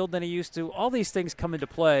of the field than he used to. All these things come into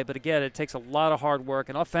play, but again, it takes a lot of hard work.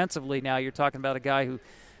 And offensively now you're talking about a guy who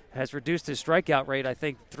has reduced his strikeout rate, I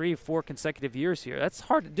think, 3 or 4 consecutive years here. That's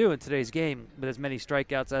hard to do in today's game with as many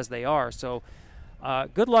strikeouts as they are. So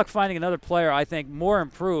good luck finding another player, I think, more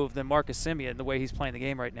improved than Marcus Semien the way he's playing the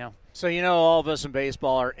game right now. So, you know, all of us in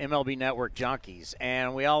baseball are MLB Network junkies,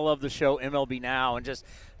 and we all love the show MLB Now. And just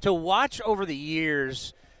to watch over the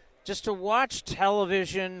years just to watch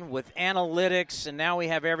television with analytics, and now we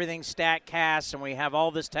have everything StatCast, and we have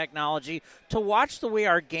all this technology, to watch the way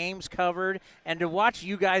our game's covered and to watch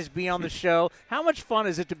you guys be on the show. How much fun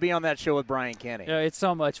is it to be on that show with Brian Kenny? Yeah, it's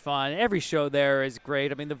so much fun. Every show there is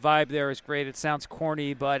great. I mean, the vibe there is great. It sounds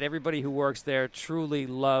corny, but everybody who works there truly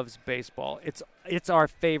loves baseball. It's our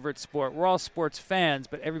favorite sport. We're all sports fans,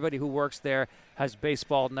 but everybody who works there has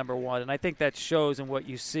baseball number one, and I think that shows in what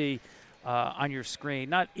you see on your screen.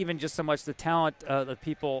 Not even just so much the talent, the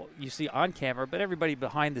people you see on camera, but everybody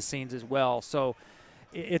behind the scenes as well. So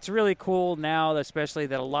it's really cool now, especially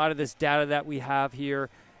that a lot of this data that we have here,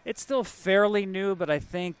 it's still fairly new, but I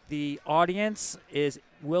think the audience is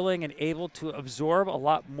willing and able to absorb a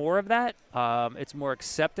lot more of that. It's more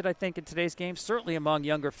accepted, I think, in today's game, certainly among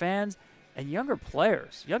younger fans and younger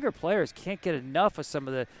players. Younger players can't get enough of some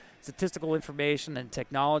of the statistical information and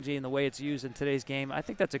technology and the way it's used in today's game. I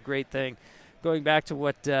think that's a great thing. Going back to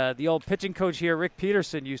what the old pitching coach here, Rick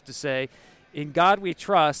Peterson, used to say, in God we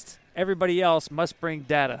trust, everybody else must bring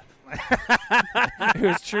data. It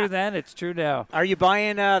was true then, it's true now. Are you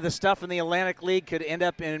buying the stuff in the Atlantic League could end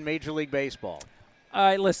up in Major League Baseball?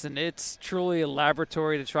 Listen, it's truly a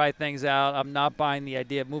laboratory to try things out. I'm not buying the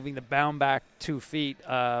idea of moving the bound back 2 feet.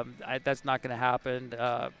 That's not going to happen.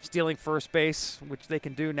 Stealing first base, which they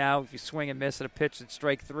can do now. If you swing and miss at a pitch at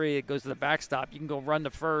strike 3, it goes to the backstop. You can go run to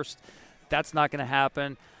first. That's not going to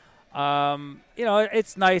happen.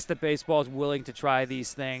 It's nice that baseball is willing to try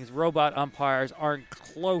these things. Robot umpires aren't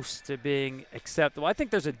close to being acceptable. I think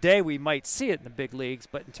there's a day we might see it in the big leagues,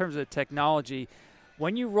 but in terms of the technology,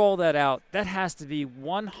 when you roll that out, that has to be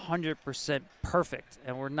 100% perfect,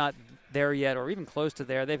 and we're not there yet or even close to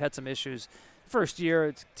there. They've had some issues first year,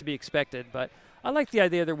 it's to be expected, but I like the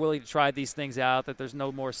idea they're willing to try these things out, that there's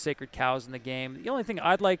no more sacred cows in the game. The only thing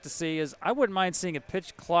I'd like to see is I wouldn't mind seeing a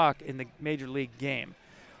pitch clock in the Major League game.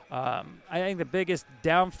 I think the biggest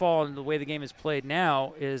downfall in the way the game is played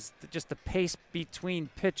now is just the pace between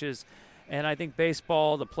pitches. And I think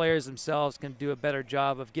baseball, the players themselves, can do a better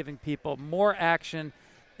job of giving people more action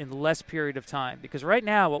in less period of time. Because right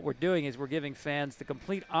now what we're doing is we're giving fans the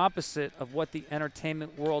complete opposite of what the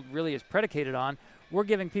entertainment world really is predicated on. We're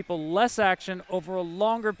giving people less action over a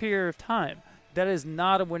longer period of time. That is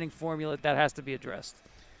not a winning formula. That has to be addressed.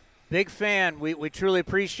 Big fan. We truly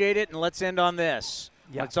appreciate it. And let's end on this.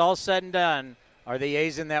 Yeah. When it's all said and done, are the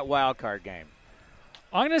A's in that wild card game?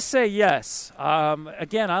 I'm going to say yes.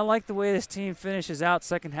 Again, I like the way this team finishes out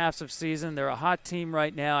second halves of season. They're a hot team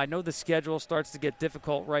right now. I know the schedule starts to get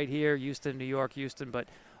difficult right here, Houston, New York, Houston. But,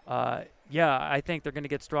 I think they're going to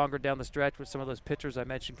get stronger down the stretch with some of those pitchers I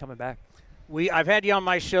mentioned coming back. I've had you on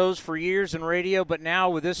my shows for years in radio, but now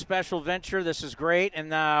with this special venture, this is great. And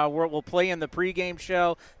we'll play in the pregame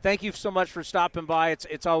show. Thank you so much for stopping by.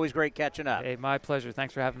 It's always great catching up. Hey, my pleasure.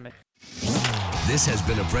 Thanks for having me. This has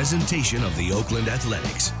been a presentation of the Oakland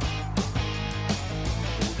Athletics.